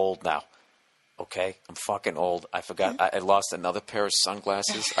 and I'm old now. Okay? I'm fucking old. I forgot. I lost another pair of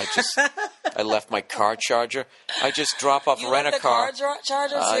sunglasses. I left my car charger. I just drop off rent a car. You left the car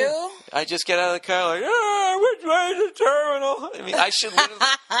charger too? I just get out of the car which way is the terminal? I mean,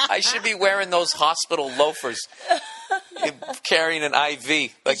 I should be wearing those hospital loafers. Carrying an IV.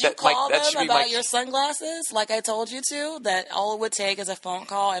 Did you call them about your sunglasses like I told you to? That all it would take is a phone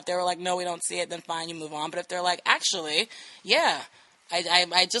call. If they were like, no, we don't see it, then fine, you move on. But if they're like, actually, yeah,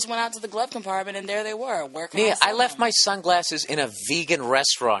 I just went out to the glove compartment and there they were. Yeah, I left my sunglasses in a vegan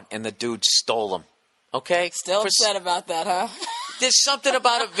restaurant and the dude stole them. Okay? Still upset about that, huh? There's something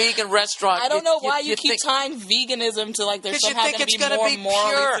about a vegan restaurant. I don't know why you keep tying veganism to there's somehow going to be more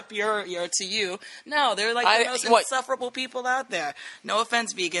morally superior to you. No, they're the most insufferable people out there. No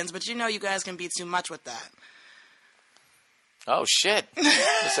offense, vegans, but you guys can be too much with that. Oh, shit.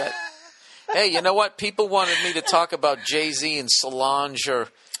 Is that... Hey, you know what? People wanted me to talk about Jay-Z and Solange or...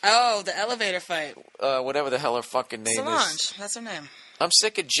 Oh, the elevator fight. Whatever the hell her fucking name is. Solange, that's her name. I'm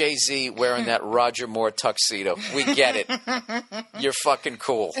sick of Jay-Z wearing that Roger Moore tuxedo. We get it. You're fucking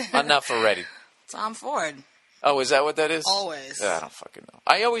cool. Enough already. Tom Ford. Oh, is that what that is? Always. Yeah, I don't fucking know.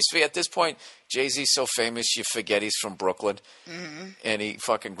 I always forget, at this point, Jay-Z's so famous, you forget he's from Brooklyn. Mm-hmm. And he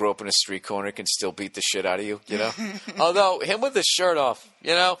fucking grew up in a street corner, can still beat the shit out of you, Although, him with his shirt off,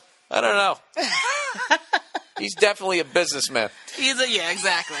 I don't know. He's definitely a businessman. Yeah,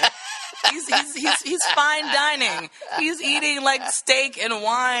 exactly. He's fine dining. He's eating steak and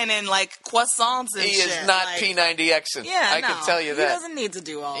wine and croissants and shit. He is not P90Xing. Yeah, I can tell you that. He doesn't need to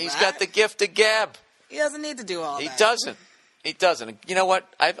do all that. He's got the gift of gab. He doesn't need to do all that. He doesn't. He doesn't. You know what?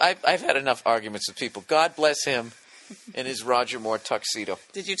 I've had enough arguments with people. God bless him in his Roger Moore tuxedo.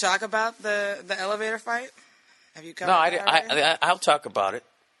 Did you talk about the elevator fight? Have you covered that? No, I'll talk about it.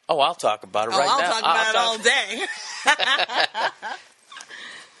 Oh, I'll talk about it right I'll now. talk about it all day.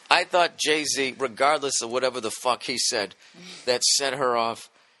 I thought Jay-Z, regardless of whatever the fuck he said, that set her off,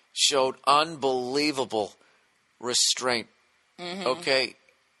 showed unbelievable restraint. Mm-hmm. Okay?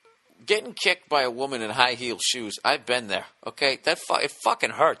 Getting kicked by a woman in high-heel shoes, I've been there. Okay? It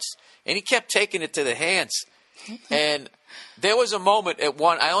fucking hurts. And he kept taking it to the hands. And there was a moment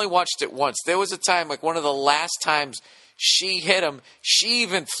I only watched it once. There was a time, like one of the last times she hit him, she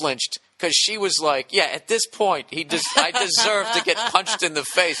even flinched. Because she was like, yeah, at this point, I deserve to get punched in the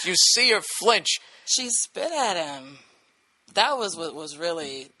face. You see her flinch. She spit at him. That was what was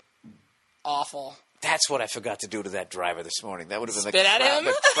really awful. That's what I forgot to do to that driver this morning. That would have been spit at him?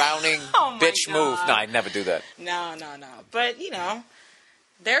 the crowning bitch move. No, I'd never do that. No. But,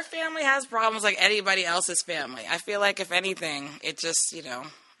 their family has problems like anybody else's family. I feel like, if anything, it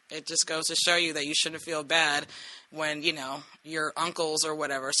just goes to show you that you shouldn't feel bad when, your uncles or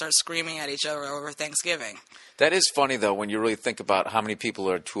whatever start screaming at each other over Thanksgiving. That is funny, though, when you really think about how many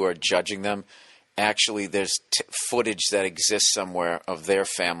people who are judging them. Actually, there's footage that exists somewhere of their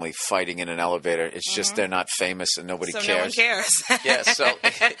family fighting in an elevator. It's just they're not famous and nobody cares. So no one cares. Yeah, so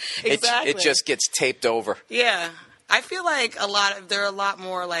exactly. it just gets taped over. Yeah. I feel like there are a lot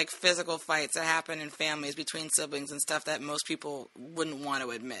more like physical fights that happen in families between siblings and stuff that most people wouldn't want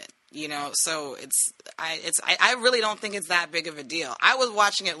to admit. So I really don't think it's that big of a deal. I was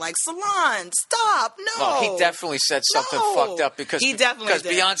watching it like, Salon, stop, no. Well, he definitely said something fucked up because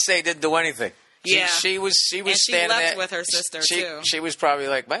Beyonce didn't do anything. She was standing there. She left with her sister too. She was probably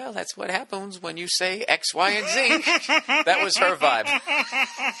like, well, that's what happens when you say X, Y, and Z. That was her vibe.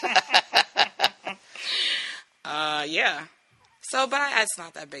 Yeah. So, but it's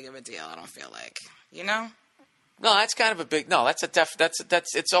not that big of a deal. I don't feel like, No, that's kind of a big. No,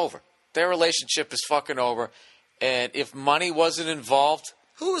 it's over. Their relationship is fucking over. And if money wasn't involved,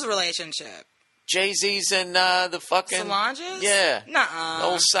 whose relationship? Jay-Z's and the fucking Solange's? Yeah. Nuh-uh. The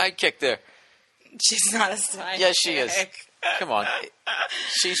old sidekick there. She's not a sidekick. Yeah, she is. Come on.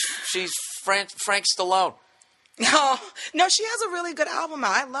 She's Frank Stallone. No, she has a really good album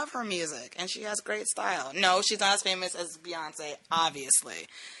out. I love her music, and she has great style. No, she's not as famous as Beyonce, obviously.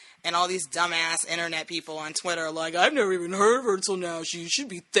 And all these dumbass internet people on Twitter are like, I've never even heard of her until now. She should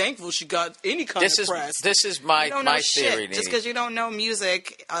be thankful she got any kind of press. This is my theory. Just because you don't know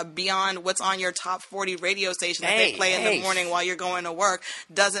music beyond what's on your top 40 radio station that they play in the morning while you're going to work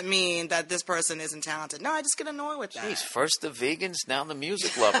doesn't mean that this person isn't talented. No, I just get annoyed with that. Jeez, first the vegans, now the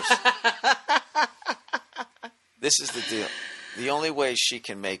music lovers. This is the deal. The only way she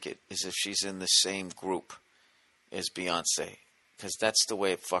can make it is if she's in the same group as Beyonce. Because that's the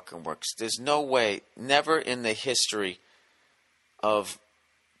way it fucking works. There's no way, never in the history of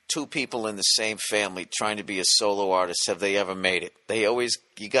two people in the same family trying to be a solo artist have they ever made it.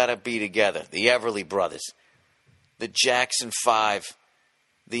 You gotta be together. The Everly Brothers, the Jackson 5,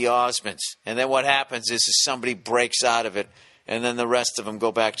 the Osmonds. And then what happens is somebody breaks out of it, and then the rest of them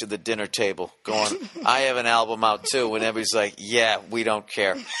go back to the dinner table going, I have an album out too. And everybody's like, yeah, we don't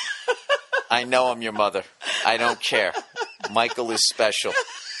care. I know I'm your mother. I don't care. Michael is special.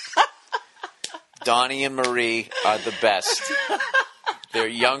 Donnie and Marie are the best. They're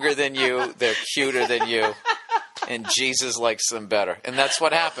younger than you. They're cuter than you. And Jesus likes them better. And that's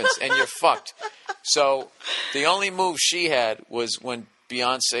what happens. And you're fucked. So the only move she had was when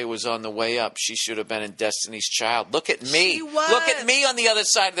Beyonce was on the way up. She should have been in Destiny's Child. Look at me. She was. Look at me on the other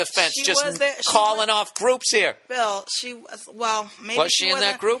side of the fence, calling off groups here. Bill, she was, well, maybe was she in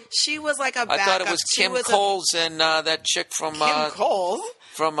that group? She was like a backup. I thought it was Kim Coles and that chick from... Kim Coles?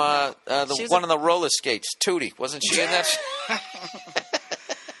 From the one on the roller skates, Tootie. Wasn't she in that?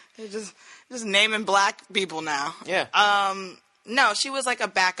 You're just naming black people now. Yeah. No, she was like a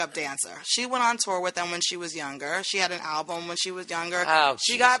backup dancer. She went on tour with them when she was younger. She had an album when she was younger. Oh,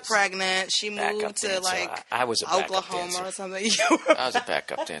 she got pregnant. She moved to I was a Oklahoma or something. I was a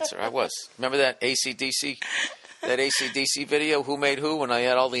backup dancer. I was. Remember that AC/DC? That AC/DC video, Who Made Who, when I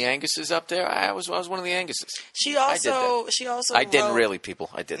had all the Anguses up there? I was one of the Anguses. I didn't really, people.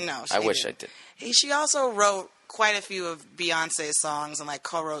 I didn't. No, I wish I did. She also wrote quite a few of Beyonce's songs and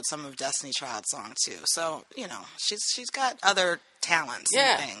co-wrote some of Destiny Child's songs too. So, she's got other talents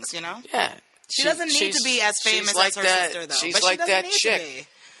and things, Yeah. She doesn't need to be as famous as her sister, though. She's but like she that need chick. To be.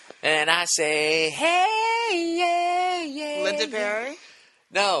 And I say, hey, yeah, yeah. Linda Perry?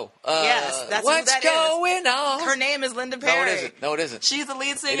 No. Yes, that's what's who that going on? Her name is Linda Perry. No, it isn't. She's the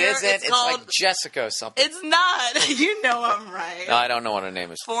lead singer. It isn't. It's called... like Jessica or something. It's not. You know I'm right. No, I don't know what her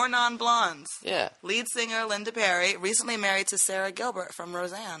name is. Four Non-Blondes. Yeah. Lead singer Linda Perry, recently married to Sarah Gilbert from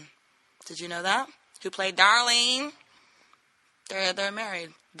Roseanne. Did you know that? Who played Darlene. They're married.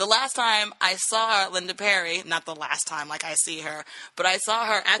 The last time I saw Linda Perry, not the last time like I see her, but I saw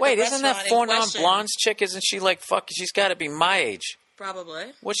her at Wait, the isn't restaurant that in four question. non-blondes chick? Isn't she like fucking? She's got to be my age.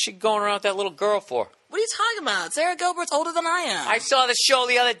 Probably. What's she going around with that little girl for? What are you talking about? Sarah Gilbert's older than I am. I saw the show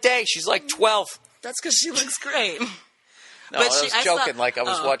the other day. She's like 12. That's because she looks great. No, But I was joking. Like I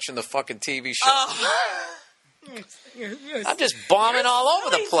was oh. watching the fucking TV show. Oh. I'm just bombing all over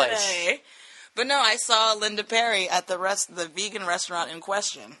the place. Today. But no, I saw Linda Perry at the vegan restaurant in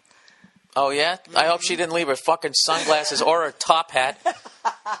question. Oh, yeah? I hope she didn't leave her fucking sunglasses or her top hat.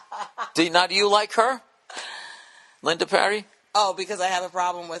 Do you like her? Linda Perry? Oh, because I have a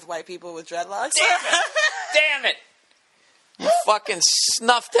problem with white people with dreadlocks? Damn it! You fucking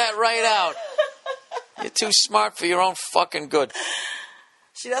snuffed that right out. You're too smart for your own fucking good.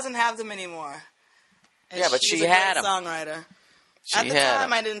 She doesn't have them anymore. And yeah, but she's she a had great them. Songwriter. She At the had time,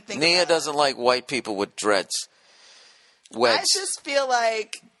 them. I didn't think Nia about doesn't like white people with dreads. Weds. I just feel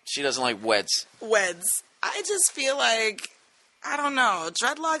like... She doesn't like weds. I just feel like, I don't know,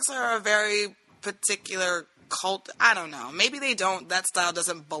 dreadlocks are a very particular cult. I don't know. Maybe that style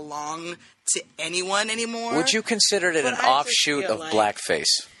doesn't belong to anyone anymore. Would you consider it an offshoot of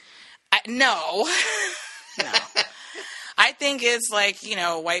blackface? No. No. I think it's like,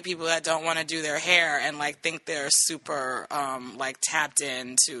 white people that don't want to do their hair and like think they're super tapped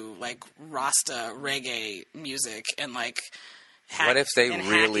into like Rasta reggae music and like what if they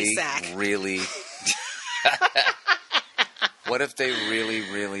really what if they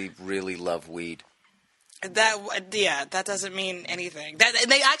really love weed? That doesn't mean anything.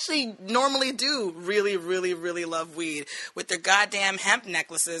 And they actually normally do really love weed with their goddamn hemp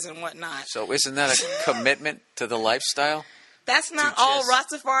necklaces and whatnot. So isn't that a commitment to the lifestyle? That's not all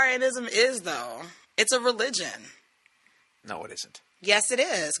Rastafarianism is, though. It's a religion. No, it isn't. Yes, it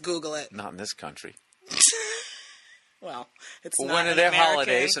is. Google it. Not in this country. Well, it's well, not when are an their American...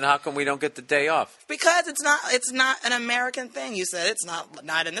 holidays, and how come we don't get the day off? Because it's not an American thing. You said it's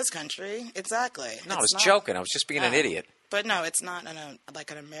not in this country. Exactly. No, I was joking. I was just being an idiot. But no, it's not an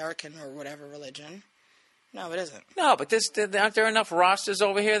American or whatever religion. No, it isn't. No, but aren't there enough rosters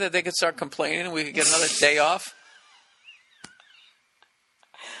over here that they could start complaining and we could get another day off?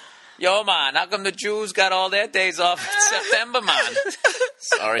 Yo, man, how come the Jews got all their days off in September, man?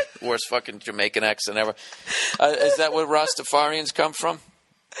 Sorry, worst fucking Jamaican accent ever. Is that where Rastafarians come from?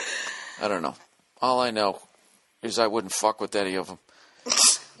 I don't know. All I know is I wouldn't fuck with any of them.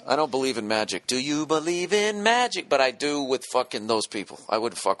 I don't believe in magic. Do you believe in magic? But I do with fucking those people. I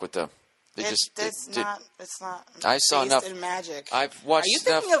wouldn't fuck with them. It's not. I saw enough. In magic. I've watched. Are you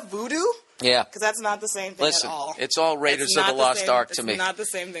thinking of voodoo? Yeah. Because that's not the same thing Listen, at all. it's all Raiders of the Lost Ark to me. It's not the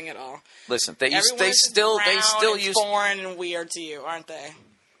same thing at all. Listen, they still use foreign and weird to you, aren't they?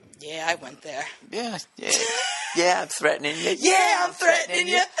 Yeah, I went there. Yeah, I'm threatening you. Yeah, I'm threatening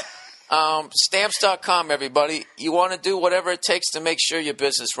you. Stamps.com, everybody. You want to do whatever it takes to make sure your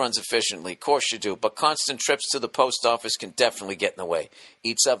business runs efficiently. Of course you do. But constant trips to the post office can definitely get in the way.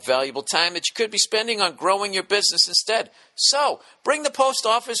 Eats up valuable time that you could be spending on growing your business instead. So, bring the post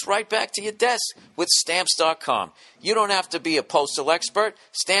office right back to your desk with Stamps.com. You don't have to be a postal expert.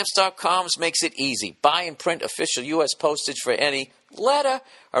 Stamps.com makes it easy. Buy and print official U.S. postage for any letter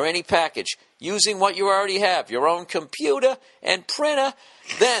or any package using what you already have, your own computer and printer.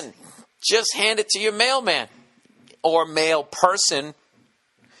 Then just hand it to your mailman or mail person.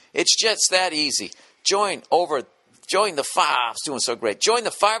 It's just that easy. Join the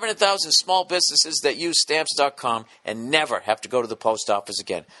 500,000 small businesses that use Stamps.com and never have to go to the post office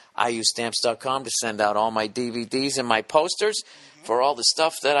again. I use Stamps.com to send out all my DVDs and my posters for all the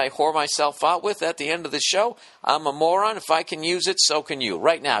stuff that I whore myself out with at the end of the show. I'm a moron. If I can use it, so can you.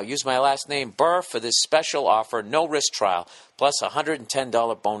 Right now, use my last name, Burr, for this special offer, no risk trial, plus a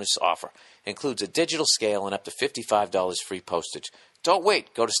 $110 bonus offer. Includes a digital scale and up to $55 free postage. Don't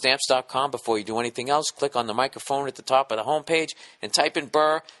wait. Go to Stamps.com before you do anything else. Click on the microphone at the top of the homepage and type in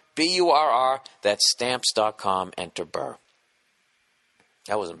Burr, B-U-R-R. That's Stamps.com. Enter Burr.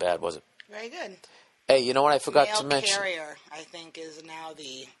 That wasn't bad, was it? Very good. Hey, you know what I forgot to mention? Mail carrier, I think, is now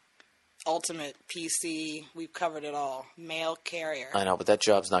the ultimate PC. We've covered it all. Mail carrier. I know, but that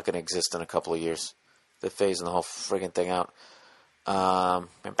job's not going to exist in a couple of years. They're phasing the whole friggin' thing out. And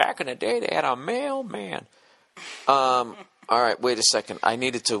back in the day, they had a mailman. All right, wait a second. I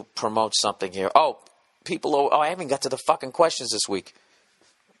needed to promote something here. I haven't got to the fucking questions this week.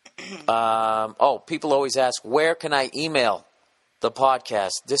 People always ask, where can I email the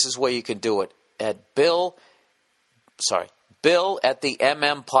podcast? This is where you can do it. At Bill at the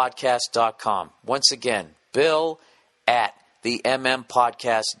mmpodcast.com. Once again, Bill at the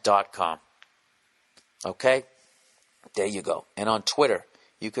mmpodcast.com. Okay? There you go. And on Twitter,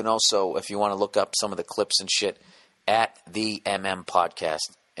 you can also, if you want to look up some of the clips and shit, at the MM Podcast.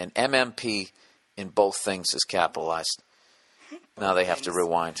 And MMP in both things is capitalized. Now they have to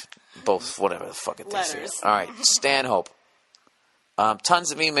rewind. Both, whatever the fuck it is. Letters. All right, Stanhope.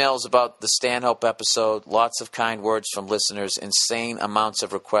 Tons of emails about the Stanhope episode. Lots of kind words from listeners. Insane amounts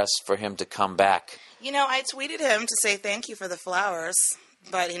of requests for him to come back. You know, I tweeted him to say thank you for the flowers,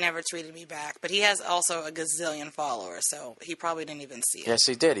 but he never tweeted me back. But he has also a gazillion followers, so he probably didn't even see it. Yes,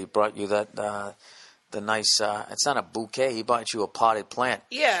 he did. He brought you that the nice. It's not a bouquet. He bought you a potted plant.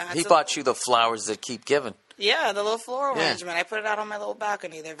 Yeah, He bought you the flowers that keep giving. Yeah, the little floral Yeah. arrangement. I put it out on my little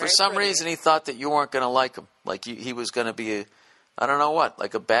balcony. They're very For some pretty. reason, he thought that you weren't going to like him. Like he was going to be I don't know what,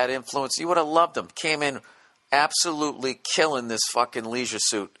 like a bad influence. You would have loved him. Came in absolutely killing this fucking leisure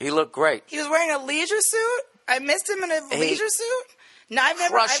suit. He looked great. He was wearing a leisure suit? I missed him in a leisure suit? No,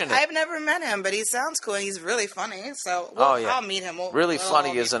 I've never met him, but he sounds cool. He's really funny. So I'll meet him. Really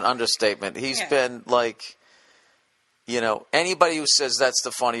funny is an understatement. He's been like, anybody who says that's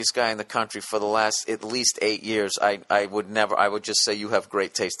the funniest guy in the country for the last at least 8 years, I would just say you have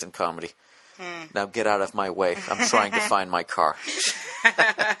great taste in comedy. Now get out of my way. I'm trying to find my car.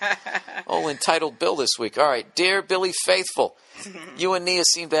 Entitled Bill this week. All right. Dear Billy Faithful, you and Nia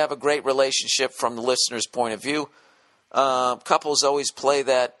seem to have a great relationship from the listener's point of view. Couples always play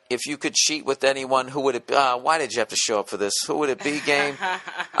that if you could cheat with anyone, who would it be? Why did you have to show up for this? Who would it be game?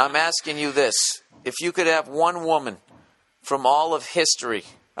 I'm asking you this. If you could have one woman from all of history.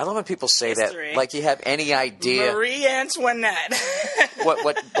 I love when people say that, like you have any idea. Marie Antoinette.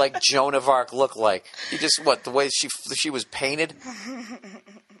 what like Joan of Arc looked like. You just, the way she was painted?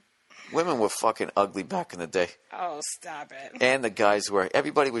 Women were fucking ugly back in the day. Oh, stop it. And the guys were.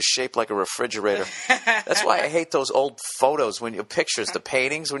 Everybody was shaped like a refrigerator. That's why I hate those old photos, pictures, the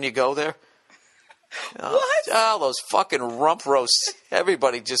paintings when you go there. What? Oh, those fucking rump roasts.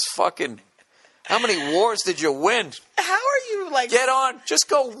 Everybody just fucking... How many wars did you win? How are you Get on. Just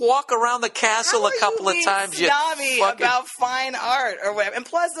go walk around the castle a couple of times. Snobby about fine art or whatever. And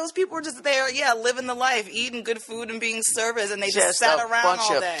plus, those people were just there, living the life, eating good food and being service, and they just sat around all day.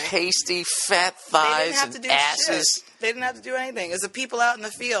 Just a bunch of pasty, fat thighs and asses. Shit. They didn't have to do anything. It was the people out in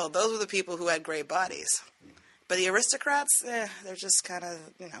the field. Those were the people who had great bodies. But the aristocrats, they're just kind of,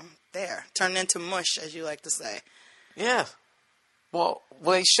 there. Turned into mush, as you like to say. Yeah. Well,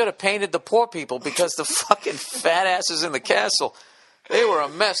 they should have painted the poor people because the fucking fat asses in the castle, they were a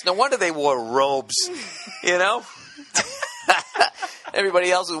mess. No wonder they wore robes, Everybody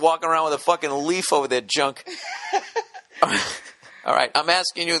else was walking around with a fucking leaf over their junk. All right, I'm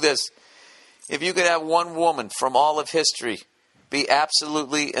asking you this. If you could have one woman from all of history be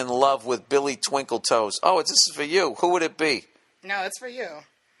absolutely in love with Billy Twinkletoes. Oh, this is for you. Who would it be? No, it's for you.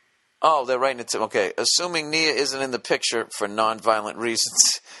 Oh, they're writing it to... Okay, assuming Nia isn't in the picture for nonviolent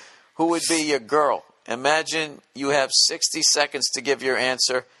reasons, who would be your girl? Imagine you have 60 seconds to give your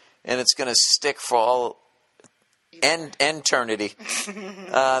answer, and it's going to stick for all... eternity.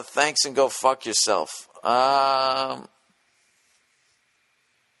 Thanks, and go fuck yourself.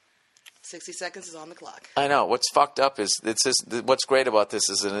 60 seconds is on the clock. I know. What's fucked up is... what's great about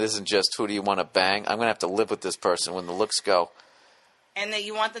this is that it isn't just who do you want to bang. I'm going to have to live with this person when the looks go. And that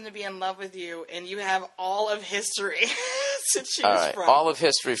you want them to be in love with you, and you have all of history to choose from. All of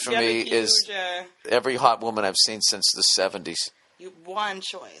history for me is every hot woman I've seen since the 70s. One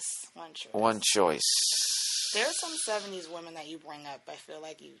choice. One choice. There are some 70s women that you bring up. I feel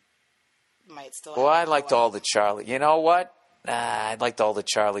like you might still. Well, I liked all the Charlie. You know what? I liked all the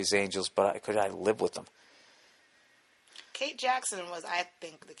Charlie's Angels, but could I live with them? Kate Jackson was, I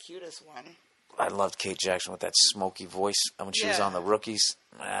think, the cutest one. I loved Kate Jackson with that smoky voice when she was on the Rookies.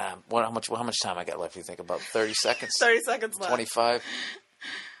 How much time I got left? You think about 30 seconds? 30 seconds left. 25.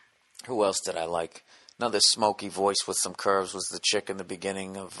 Who else did I like? Another smoky voice with some curves was the chick in the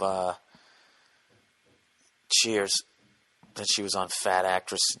beginning of Cheers. Then she was on Fat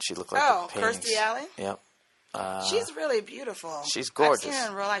Actress, and she looked like the paintings. Kirstie Alley? Yep. She's really beautiful. She's gorgeous. I've seen her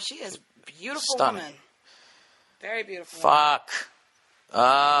in real life. She is a beautiful Stunning. woman. Very beautiful. Fuck.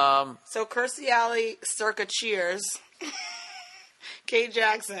 So Kirstie Alley, circa Cheers. Kate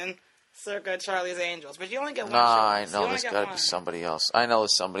Jackson, circa Charlie's Angels. But you only get one choice. I know there's got to be somebody else. I know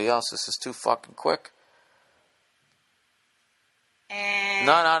there's somebody else. This is too fucking quick. And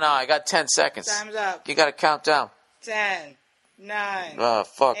No. I got 10 seconds. Time's up. You got to count down. 10, 9. Oh,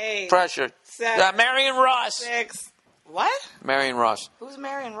 fuck. 8, Pressure. 7, Marion Ross. 6. What? Marion Ross. Who's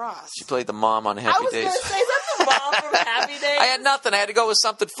Marion Ross? She played the mom on Happy Days. I was going to say, is that the mom from Happy Days? I had nothing. I had to go with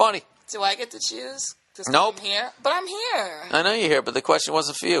something funny. Do I get to choose? Nope. I'm here? But I'm here. I know you're here, but the question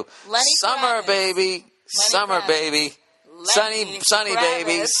wasn't for you. Lenny Summer, Kravitz. baby. Summer, Kravitz. baby. Lenny Sunny,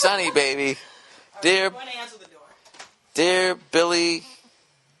 baby. Kravitz. Sunny, baby. Dear, I'm going to answer the door. dear Billy.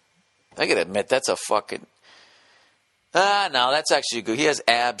 I gotta admit, that's a fucking... no, that's actually good. He has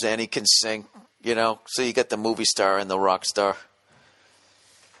abs and he can sing, you know. So you got the movie star and the rock star.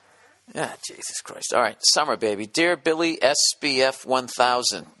 Ah, Jesus Christ. All right, Summer, baby. Dear Billy SBF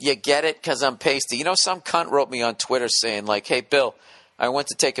 1000. You get it? Because I'm pasty. You know, some cunt wrote me on Twitter saying, like, hey, Bill, I went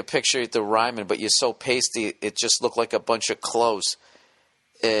to take a picture at the Ryman, but you're so pasty, it just looked like a bunch of clothes.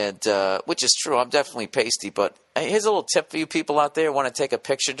 And which is true. I'm definitely pasty. But here's a little tip for you people out there who want to take a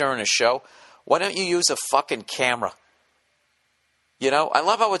picture during a show. Why don't you use a fucking camera? You know, I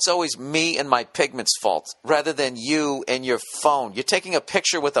love how it's always me and my pigment's fault rather than you and your phone. You're taking a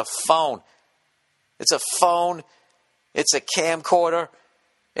picture with a phone. It's a phone. It's a camcorder.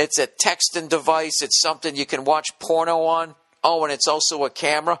 It's a texting device. It's something you can watch porno on. Oh, and it's also a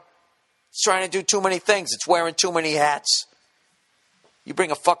camera. It's trying to do too many things. It's wearing too many hats. You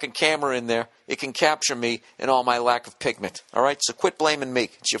bring a fucking camera in there, it can capture me and all my lack of pigment. All right? So quit blaming me.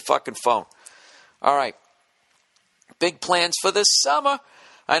 It's your fucking phone. All right. Big plans for this summer.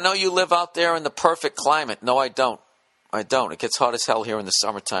 I know you live out there in the perfect climate. No, I don't. I don't. It gets hot as hell here in the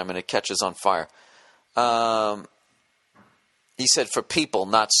summertime, and it catches on fire. He said for people,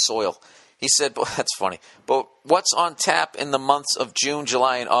 not soil. He said, well, that's funny. But what's on tap in the months of June,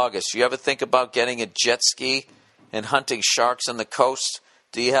 July, and August? You ever think about getting a jet ski and hunting sharks on the coast?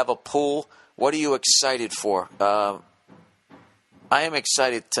 Do you have a pool? What are you excited for? I am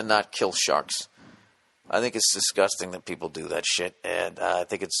excited to not kill sharks. I think it's disgusting that people do that shit, and I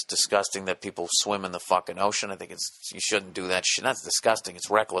think it's disgusting that people swim in the fucking ocean. I think you shouldn't do that shit. That's disgusting. It's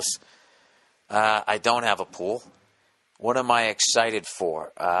reckless. I don't have a pool. What am I excited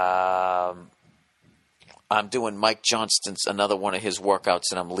for? I'm doing Mike Johnston's, another one of his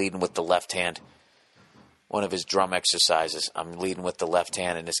workouts, and I'm leading with the left hand. One of his drum exercises. I'm leading with the left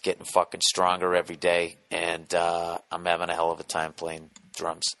hand, and it's getting fucking stronger every day, and I'm having a hell of a time playing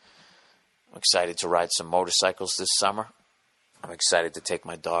drums. I'm excited to ride some motorcycles this summer. I'm excited to take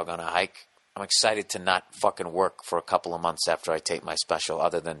my dog on a hike. I'm excited to not fucking work for a couple of months after I take my special,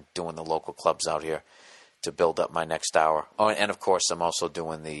 other than doing the local clubs out here to build up my next hour. Oh, and of course, I'm also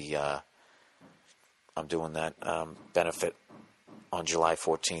doing that benefit on July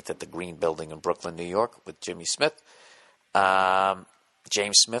 14th at the Green Building in Brooklyn, New York, with James Smith, and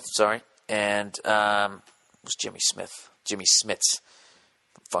who's Jimmy Smith? Jimmy Smits.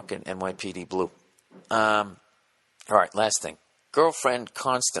 Fucking NYPD Blue. All right, last thing. Girlfriend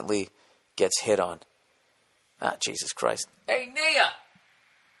constantly gets hit on. Ah, Jesus Christ. Hey, Nia!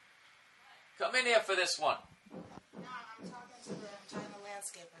 Come in here for this one. No, I'm talking to the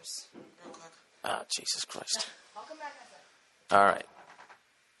landscapers real quick. Ah, Jesus Christ. I'll come back in a second. All right.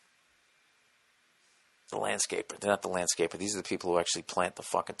 The landscaper. They're not the landscaper. These are the people who actually plant the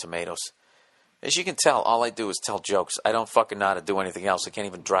fucking tomatoes. As you can tell, all I do is tell jokes. I don't fucking know how to do anything else. I can't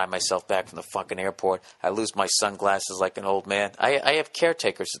even drive myself back from the fucking airport. I lose my sunglasses like an old man. I have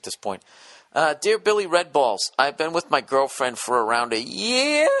caretakers at this point. Dear Billy Redballs, I've been with my girlfriend for around a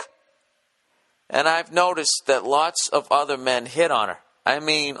year, and I've noticed that lots of other men hit on her. I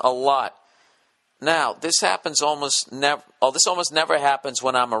mean, a lot. Now, this happens almost never. Oh, this almost never happens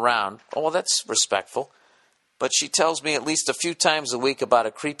when I'm around. Oh, well, that's respectful. But she tells me at least a few times a week about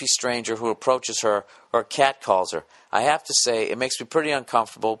a creepy stranger who approaches her or catcalls her. I have to say, it makes me pretty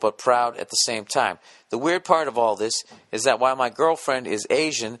uncomfortable but proud at the same time. The weird part of all this is that while my girlfriend is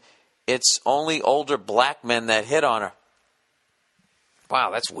Asian, it's only older black men that hit on her. Wow,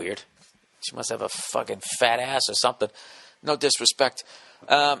 that's weird. She must have a fucking fat ass or something. No disrespect.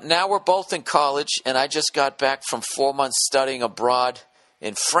 Now we're both in college, and I just got back from 4 months studying abroad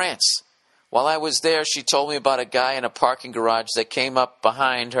in France. While I was there, she told me about a guy in a parking garage that came up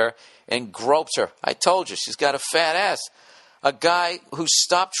behind her and groped her. I told you, she's got a fat ass. A guy who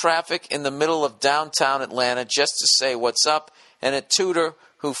stopped traffic in the middle of downtown Atlanta just to say what's up, and a tutor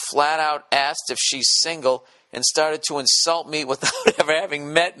who flat out asked if she's single and started to insult me without ever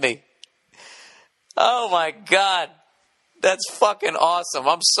having met me. Oh my God. That's fucking awesome.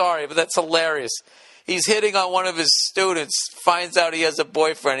 I'm sorry, but that's hilarious. He's hitting on one of his students, finds out he has a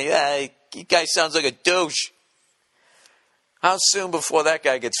boyfriend. He guy sounds like a douche. How soon before that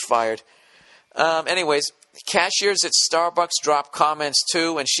guy gets fired? Anyways, cashiers at Starbucks drop comments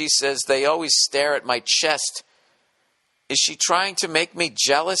too, and she says they always stare at my chest. Is she trying to make me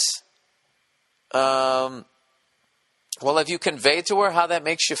jealous? Well, have you conveyed to her how that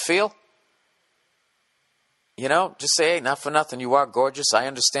makes you feel? You know, just say, hey, not for nothing, you are gorgeous. I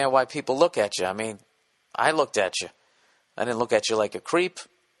understand why people look at you. I mean, I looked at you. I didn't look at you like a creep.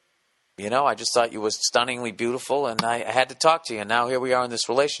 I just thought you were stunningly beautiful, and I had to talk to you. And now here we are in this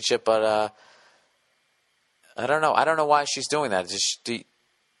relationship, but I don't know. I don't know why she's doing that.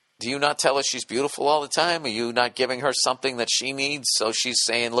 Do you not tell her she's beautiful all the time? Are you not giving her something that she needs? So she's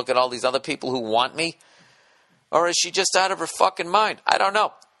saying, look at all these other people who want me? Or is she just out of her fucking mind? I don't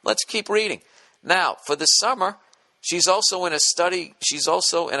know. Let's keep reading. Now, for the summer, she's also in a study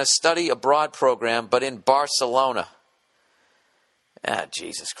abroad program, but in Barcelona. Ah,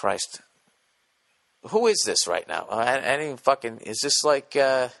 Jesus Christ. Who is this right now? I don't even fucking... Is this like...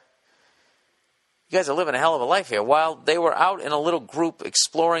 You guys are living a hell of a life here. While they were out in a little group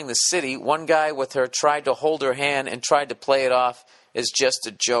exploring the city, one guy with her tried to hold her hand and tried to play it off as just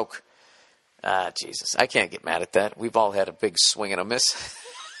a joke. Ah, Jesus. I can't get mad at that. We've all had a big swing and a miss.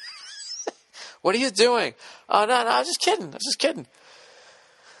 What are you doing? Oh, no, I was just kidding.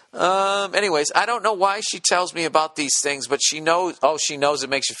 Anyways, I don't know why she tells me about these things, but she knows it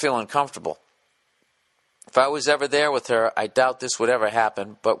makes you feel uncomfortable. If I was ever there with her, I doubt this would ever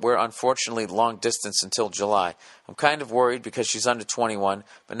happen, but we're unfortunately long distance until July. I'm kind of worried because she's under 21,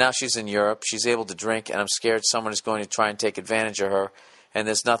 but now she's in Europe, she's able to drink, and I'm scared someone is going to try and take advantage of her, and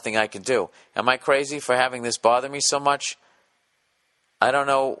there's nothing I can do. Am I crazy for having this bother me so much? I don't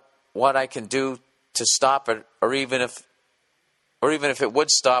know what I can do to stop it, or even if it would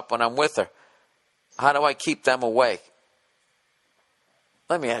stop when I'm with her. How do I keep them away?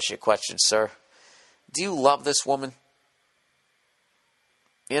 Let me ask you a question, sir. Do you love this woman?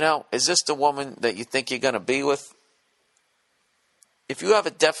 Is this the woman that you think you're going to be with? If you have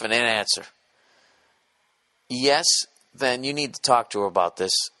a definite answer, yes, then you need to talk to her about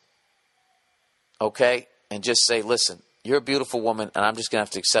this. Okay? And just say, listen, you're a beautiful woman, and I'm just going to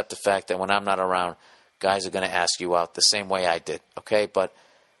have to accept the fact that when I'm not around, guys are going to ask you out the same way I did. Okay? But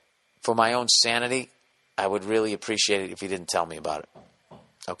for my own sanity, I would really appreciate it if you didn't tell me about it.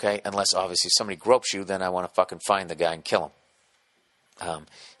 Okay? Unless, obviously, somebody gropes you, then I want to fucking find the guy and kill him.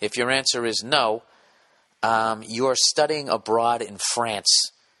 If your answer is no, you're studying abroad in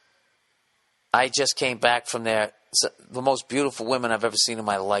France. I just came back from there. The most beautiful women I've ever seen in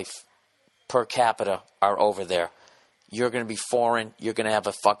my life, per capita, are over there. You're going to be foreign. You're going to have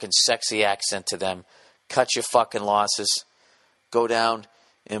a fucking sexy accent to them. Cut your fucking losses. Go down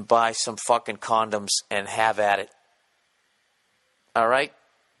and buy some fucking condoms and have at it. All right?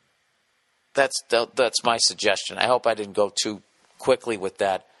 That's my suggestion. I hope I didn't go too quickly with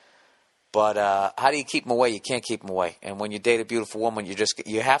that. But how do you keep them away? You can't keep them away. And when you date a beautiful woman, you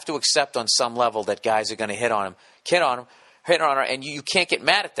have to accept on some level that guys are going to hit on her, and you can't get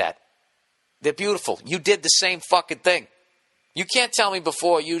mad at that. They're beautiful. You did the same fucking thing. You can't tell me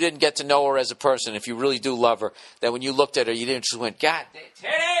before you didn't get to know her as a person, if you really do love her, that when you looked at her, you didn't just went, God,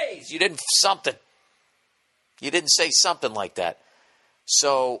 titties! You didn't something. You didn't say something like that.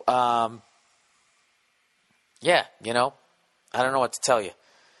 So, yeah, I don't know what to tell you.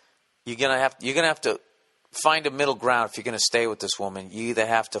 You're gonna have to find a middle ground if you're gonna stay with this woman. You either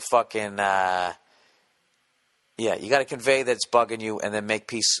have to fucking, you got to convey that it's bugging you, and then make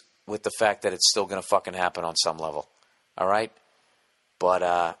peace with the fact that it's still gonna fucking happen on some level. All right,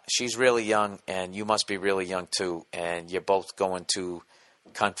 but she's really young, and you must be really young too, and you're both going to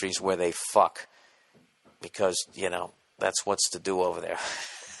countries where they fuck, because that's what's to do over there.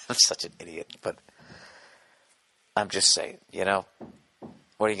 I'm such an idiot, but I'm just saying,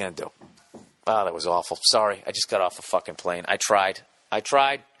 what are you going to do? Oh, that was awful. Sorry, I just got off a fucking plane. I tried. That's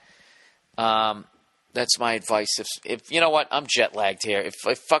my advice. If you know what, I'm jet lagged here. If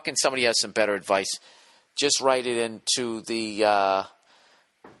fucking somebody has some better advice, just write it into the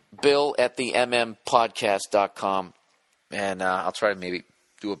bill at the mmpodcast.com, and I'll try to maybe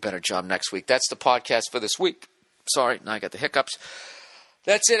do a better job next week. That's the podcast for this week. Sorry, now I got the hiccups.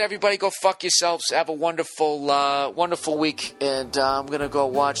 That's it, everybody. Go fuck yourselves. Have a wonderful, wonderful week. And I'm going to go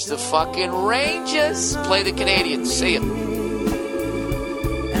watch the fucking Rangers play the Canadians. See ya. And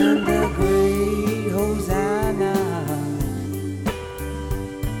the great Hosanna,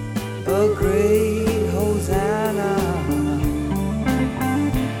 a great